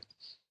pocket.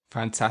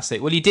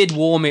 Fantastic. Well, you did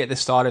warn me at the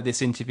start of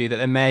this interview that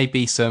there may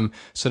be some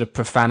sort of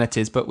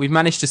profanities, but we've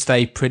managed to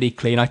stay pretty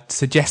clean. I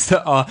suggest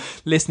that our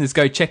listeners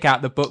go check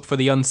out the book for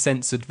the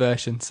uncensored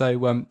version.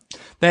 So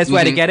there's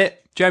where to get it.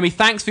 Jeremy,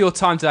 thanks for your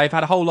time today. I've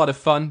had a whole lot of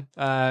fun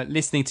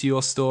listening to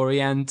your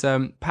story, and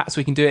perhaps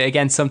we can do it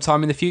again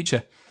sometime in the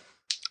future.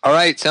 All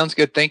right. Sounds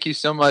good. Thank you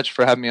so much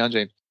for having me on,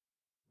 James.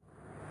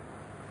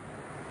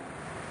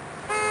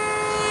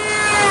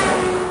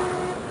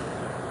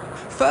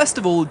 First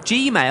of all,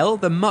 Gmail,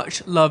 the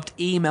much-loved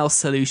email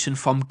solution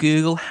from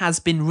Google,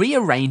 has been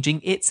rearranging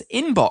its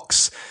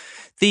inbox.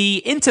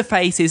 The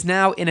interface is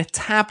now in a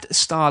tabbed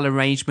style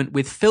arrangement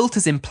with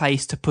filters in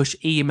place to push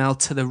email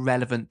to the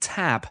relevant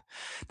tab.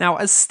 Now,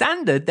 as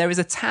standard, there is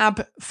a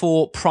tab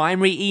for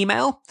primary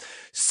email,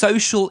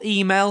 social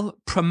email,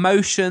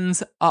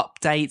 promotions,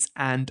 updates,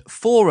 and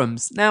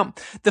forums. Now,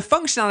 the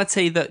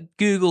functionality that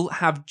Google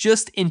have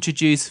just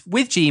introduced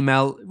with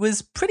Gmail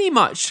was pretty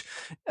much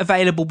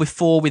available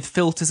before with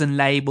filters and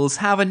labels.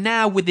 However,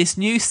 now with this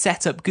new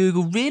setup,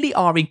 Google really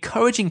are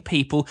encouraging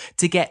people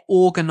to get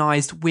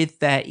organized with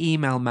their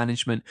email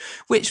management,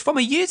 which from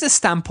a user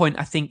standpoint,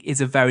 I think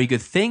is a very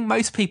good thing.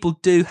 Most people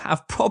do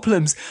have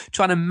problems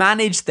trying to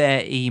manage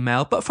their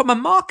email, but from a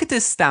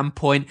marketer's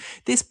standpoint,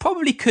 this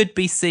probably could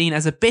be seen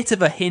as a bit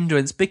of a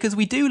hindrance because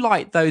we do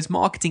like those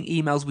marketing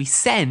emails we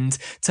send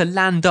to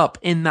land up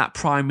in that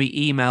primary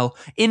email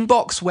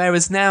inbox,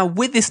 whereas now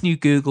with this new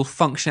Google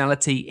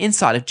functionality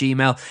inside of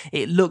Gmail,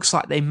 it looks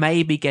like they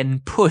may be getting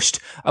pushed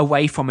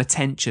away from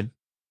attention.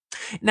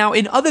 Now,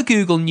 in other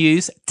Google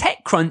news,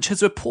 TechCrunch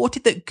has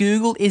reported that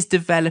Google is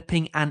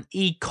developing an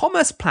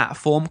e-commerce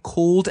platform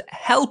called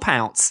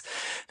Helpouts.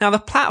 Now, the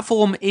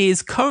platform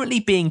is currently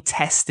being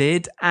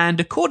tested and,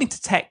 according to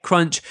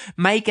TechCrunch,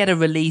 may get a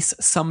release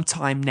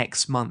sometime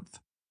next month.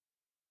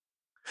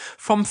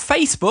 From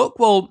Facebook,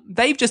 well,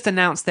 they've just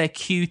announced their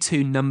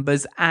Q2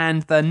 numbers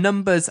and the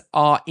numbers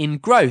are in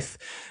growth.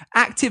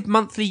 Active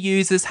monthly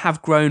users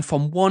have grown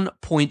from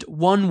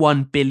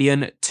 1.11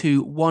 billion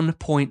to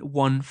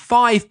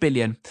 1.15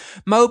 billion.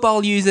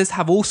 Mobile users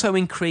have also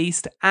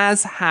increased,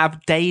 as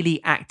have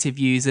daily active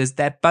users.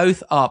 They're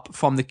both up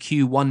from the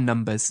Q1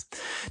 numbers.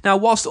 Now,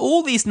 whilst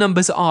all these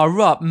numbers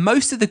are up,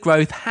 most of the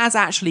growth has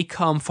actually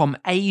come from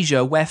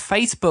Asia, where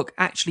Facebook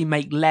actually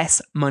make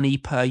less money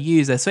per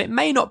user. So it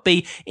may not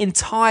be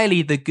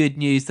entirely the good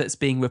news that's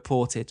being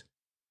reported.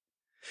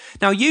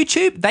 Now,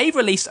 YouTube, they've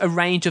released a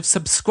range of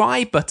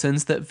subscribe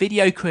buttons that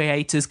video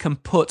creators can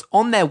put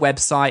on their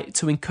website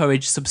to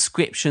encourage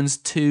subscriptions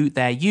to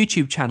their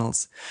YouTube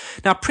channels.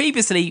 Now,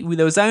 previously,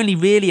 there was only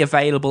really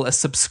available a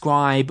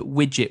subscribe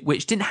widget,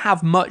 which didn't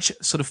have much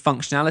sort of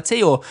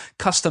functionality or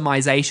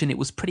customization. It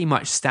was pretty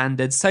much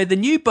standard. So the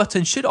new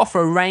button should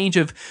offer a range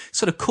of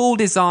sort of cool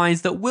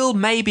designs that will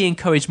maybe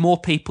encourage more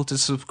people to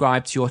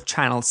subscribe to your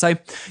channel. So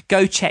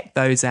go check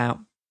those out.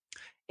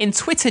 In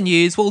Twitter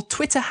news, well,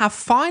 Twitter have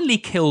finally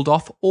killed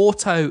off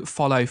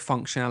auto-follow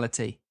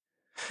functionality.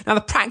 Now,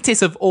 the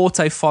practice of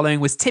auto-following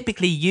was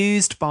typically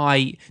used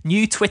by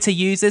new Twitter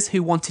users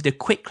who wanted to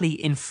quickly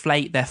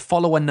inflate their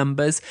follower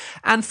numbers,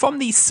 and from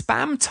these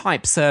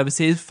spam-type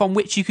services from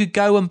which you could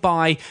go and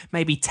buy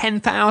maybe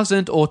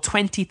 10,000 or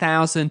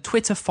 20,000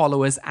 Twitter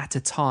followers at a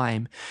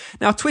time.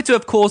 Now, Twitter,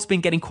 of course, been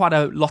getting quite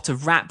a lot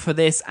of rap for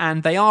this,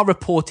 and they are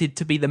reported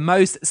to be the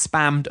most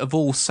spammed of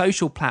all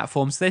social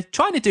platforms. They're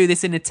trying to do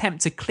this in an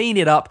attempt to clean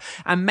it up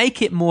and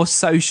make it more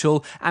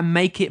social and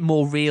make it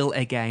more real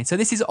again. So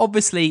this is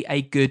obviously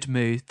a good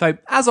move. Though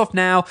as of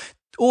now,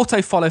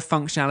 auto-follow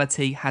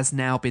functionality has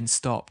now been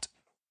stopped.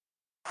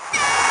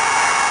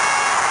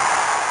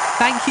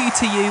 Thank you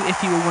to you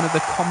if you were one of the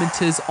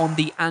commenters on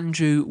the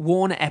Andrew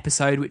Warner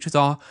episode, which was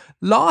our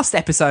last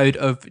episode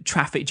of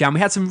Traffic Jam. We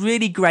had some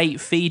really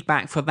great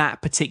feedback for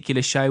that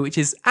particular show, which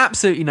is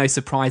absolutely no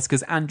surprise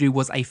because Andrew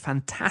was a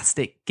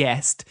fantastic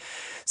guest.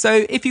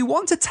 So if you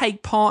want to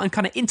take part and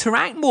kind of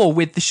interact more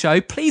with the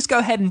show, please go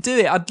ahead and do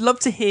it. I'd love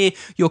to hear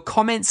your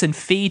comments and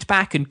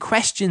feedback and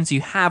questions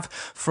you have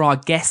for our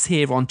guests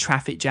here on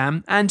Traffic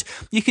Jam. And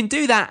you can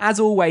do that, as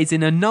always,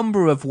 in a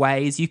number of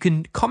ways. You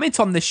can comment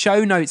on the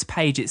show notes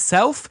page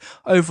itself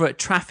over at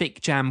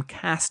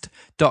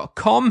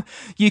trafficjamcast.com.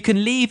 You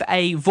can leave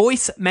a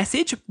voice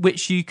message,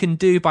 which you can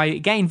do by,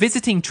 again,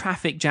 visiting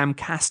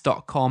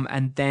trafficjamcast.com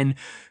and then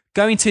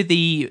going to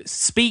the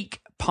speak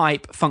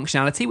pipe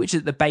functionality, which is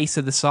at the base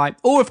of the site,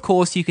 or of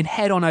course you can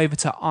head on over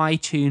to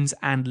iTunes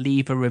and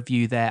leave a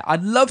review there.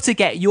 I'd love to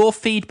get your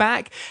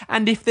feedback,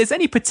 and if there's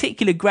any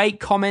particular great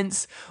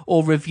comments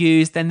or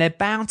reviews, then they're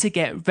bound to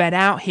get read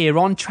out here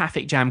on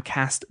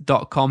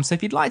trafficjamcast.com. So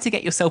if you'd like to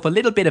get yourself a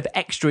little bit of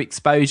extra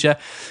exposure,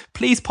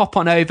 please pop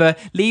on over,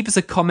 leave us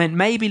a comment,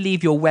 maybe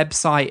leave your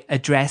website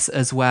address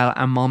as well,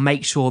 and I'll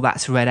make sure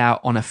that's read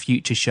out on a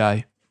future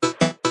show.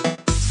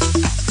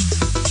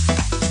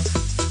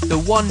 The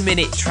 1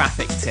 minute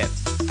traffic tip.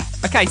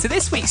 Okay, so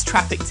this week's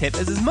traffic tip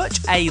is as much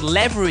a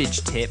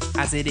leverage tip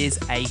as it is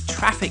a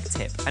traffic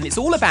tip. And it's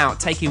all about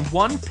taking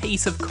one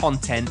piece of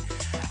content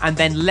and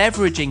then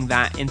leveraging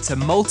that into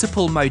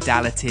multiple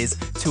modalities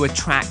to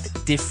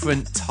attract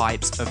different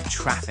types of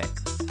traffic.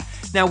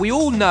 Now, we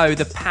all know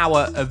the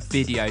power of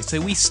video.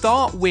 So we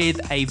start with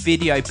a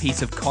video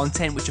piece of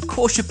content, which of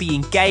course should be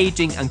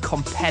engaging and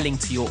compelling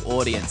to your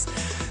audience.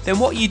 Then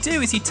what you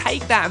do is you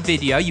take that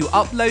video, you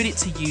upload it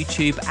to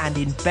YouTube and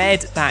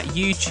embed that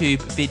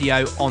YouTube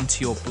video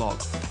onto your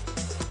blog.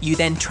 You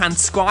then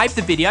transcribe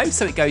the video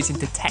so it goes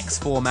into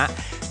text format,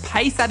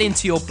 paste that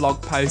into your blog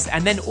post,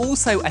 and then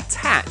also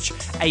attach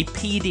a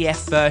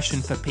PDF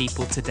version for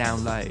people to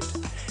download.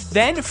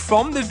 Then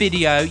from the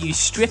video, you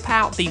strip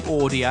out the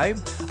audio,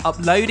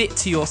 upload it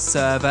to your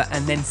server,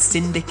 and then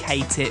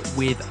syndicate it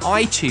with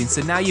iTunes.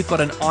 So now you've got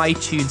an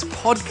iTunes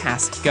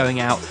podcast going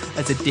out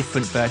as a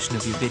different version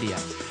of your video.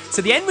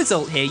 So the end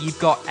result here, you've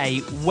got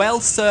a well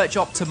search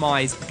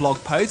optimized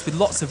blog post with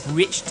lots of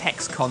rich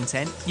text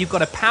content. You've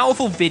got a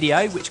powerful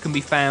video which can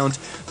be found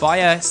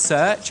via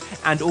search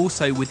and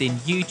also within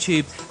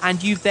YouTube.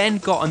 And you've then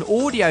got an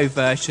audio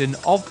version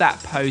of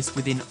that post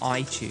within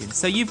iTunes.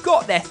 So you've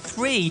got there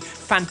 3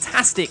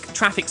 fantastic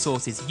traffic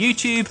sources: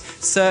 YouTube,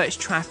 search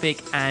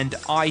traffic, and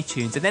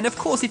iTunes. And then of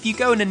course, if you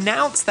go and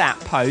announce that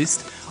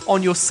post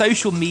on your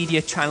social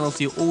media channels,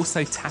 you're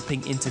also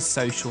tapping into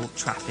social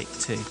traffic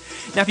too.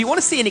 Now, if you want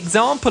to see an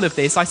example of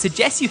this, I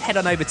suggest you head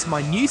on over to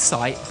my new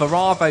site,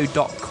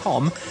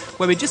 Bravo.com,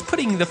 where we're just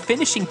putting the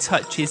finishing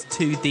touches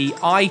to the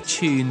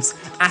iTunes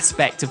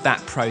aspect of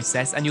that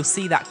process, and you'll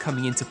see that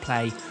coming into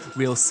play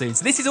real soon.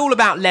 So this is all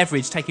about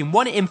leverage, taking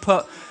one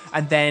input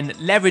and then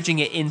leveraging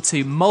it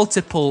into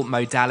multiple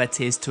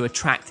modalities to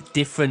attract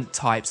different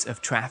types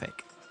of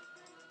traffic.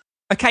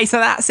 Okay, so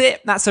that's it.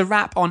 That's a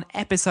wrap on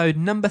episode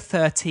number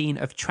 13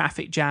 of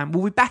Traffic Jam.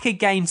 We'll be back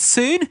again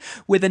soon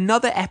with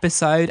another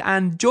episode,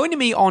 and joining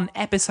me on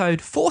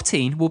episode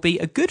 14 will be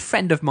a good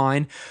friend of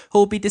mine who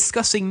will be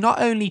discussing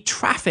not only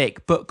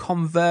traffic but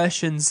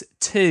conversions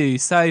too.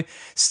 So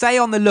stay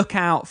on the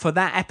lookout for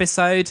that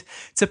episode.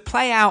 To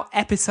play out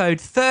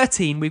episode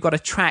 13, we've got a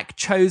track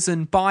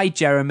chosen by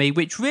Jeremy,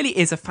 which really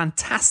is a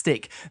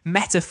fantastic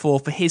metaphor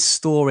for his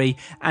story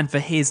and for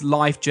his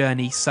life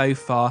journey so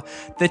far.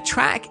 The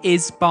track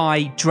is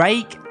by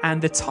Drake,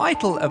 and the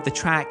title of the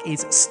track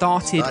is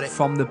Started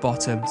From the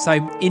Bottom. So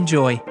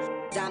enjoy.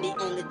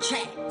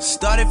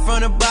 Started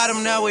from the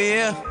bottom, now we're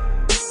here.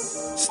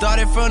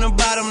 Started from the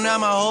bottom, now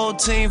my whole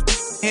team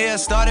here.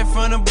 Started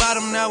from the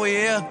bottom, now we're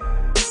here.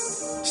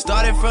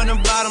 Started from the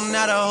bottom,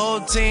 now the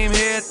whole team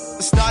here.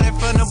 Started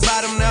from the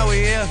bottom, now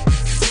we're here.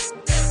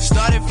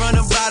 Started from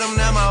the bottom,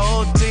 now my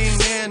whole team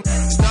here.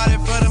 Started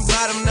from the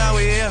bottom, now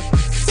we're here.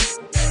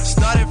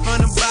 Started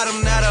from the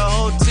bottom, now the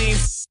whole team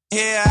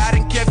here. I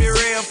done kept it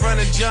real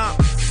from the jump.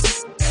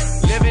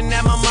 Living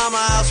at my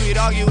mama's house, we'd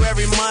argue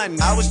every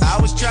month. I was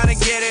trying to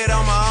get it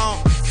on my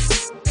own.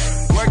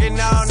 Working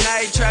all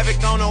night,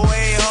 traffic on the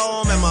way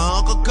home, and my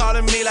uncle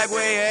calling me like,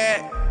 where you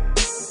at?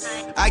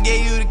 I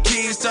gave you the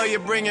keys, so you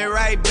bring it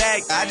right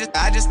back. I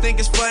just think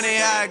it's funny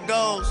how it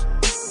goes.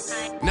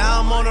 Now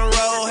I'm on the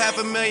road,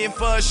 $500,000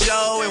 for a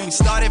show, and we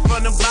started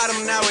from the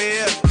bottom, now we're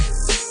here.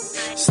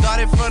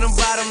 Started from the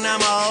bottom, now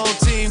my whole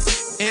team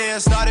here.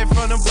 Started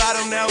from the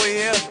bottom, now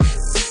we're here.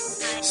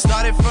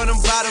 Started from the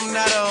bottom,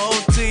 now the whole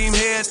team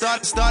here.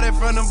 Started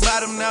from the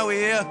bottom, now we're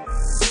here.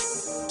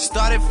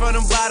 Started from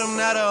the bottom,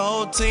 now the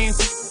whole team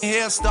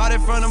here.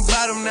 Started from the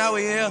bottom, now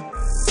we're here.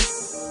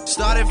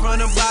 Started from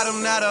the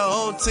bottom, now the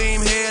whole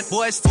team here.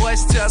 Boys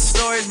tell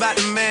stories about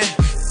the man.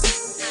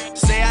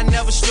 Say I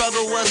never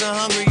struggled, wasn't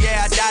hungry,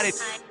 yeah, I doubt it.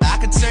 I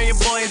could turn your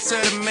boy into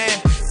the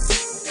man.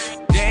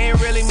 There ain't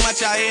really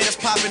much out here that's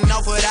popping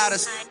off without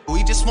us.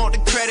 We just want the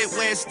credit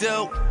where it's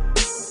due.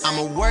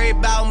 I'ma worry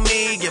about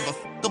me, give a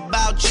fuck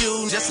about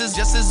you. Just as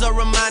a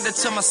reminder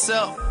to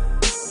myself.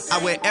 I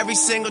wear every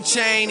single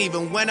chain,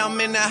 even when I'm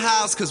in the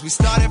house. Cause we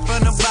started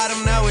from the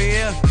bottom, now we're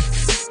here.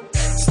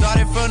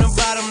 Started from the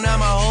bottom, now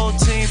my whole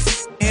team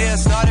here.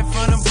 Started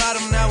from the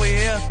bottom, now we're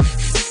here.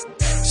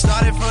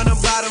 Started from the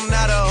bottom,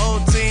 now the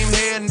whole team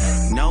here.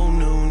 No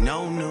noon,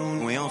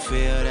 we don't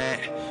feel that.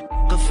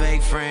 A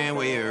fake friend,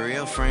 where your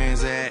real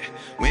friends at?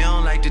 We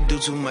don't like to do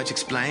too much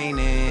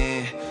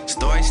explaining.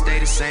 Story stay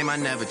the same, I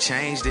never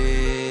changed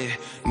it.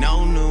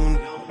 No noon,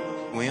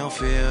 we don't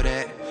feel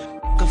that.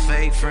 A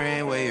fake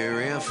friend, where your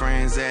real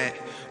friends at?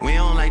 We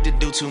don't like to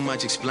do too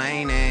much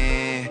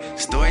explaining.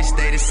 Story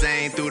stay the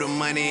same through the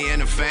money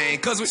and the fame.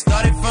 Cause we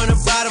started from the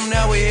bottom,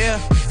 now we're here.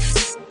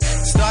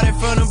 Started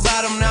from the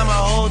bottom, now my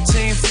whole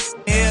team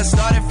here.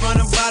 Started from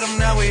the bottom,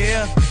 now we're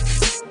here.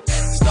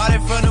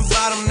 Started from the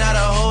bottom, now the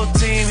whole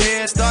team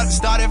here.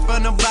 Started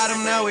from the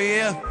bottom, now we're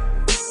here.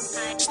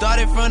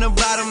 Started from the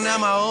bottom, now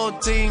my whole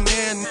team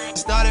here.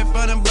 Started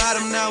from the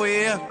bottom, now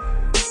we're here.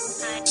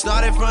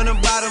 Started from the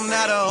bottom,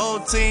 now the whole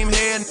team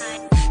here.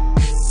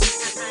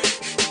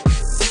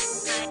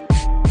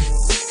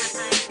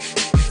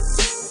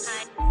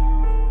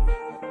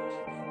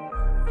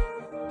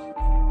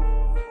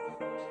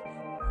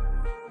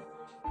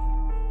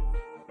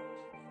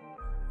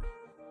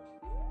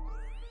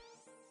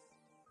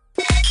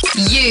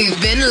 You've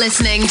been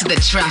listening to the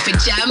Traffic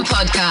Jam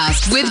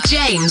podcast with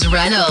James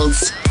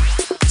Reynolds.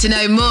 To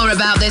know more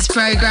about this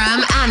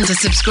program and to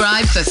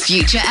subscribe for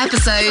future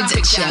episodes,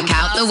 check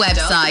out the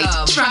website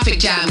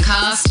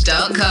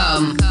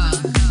trafficjamcast.com.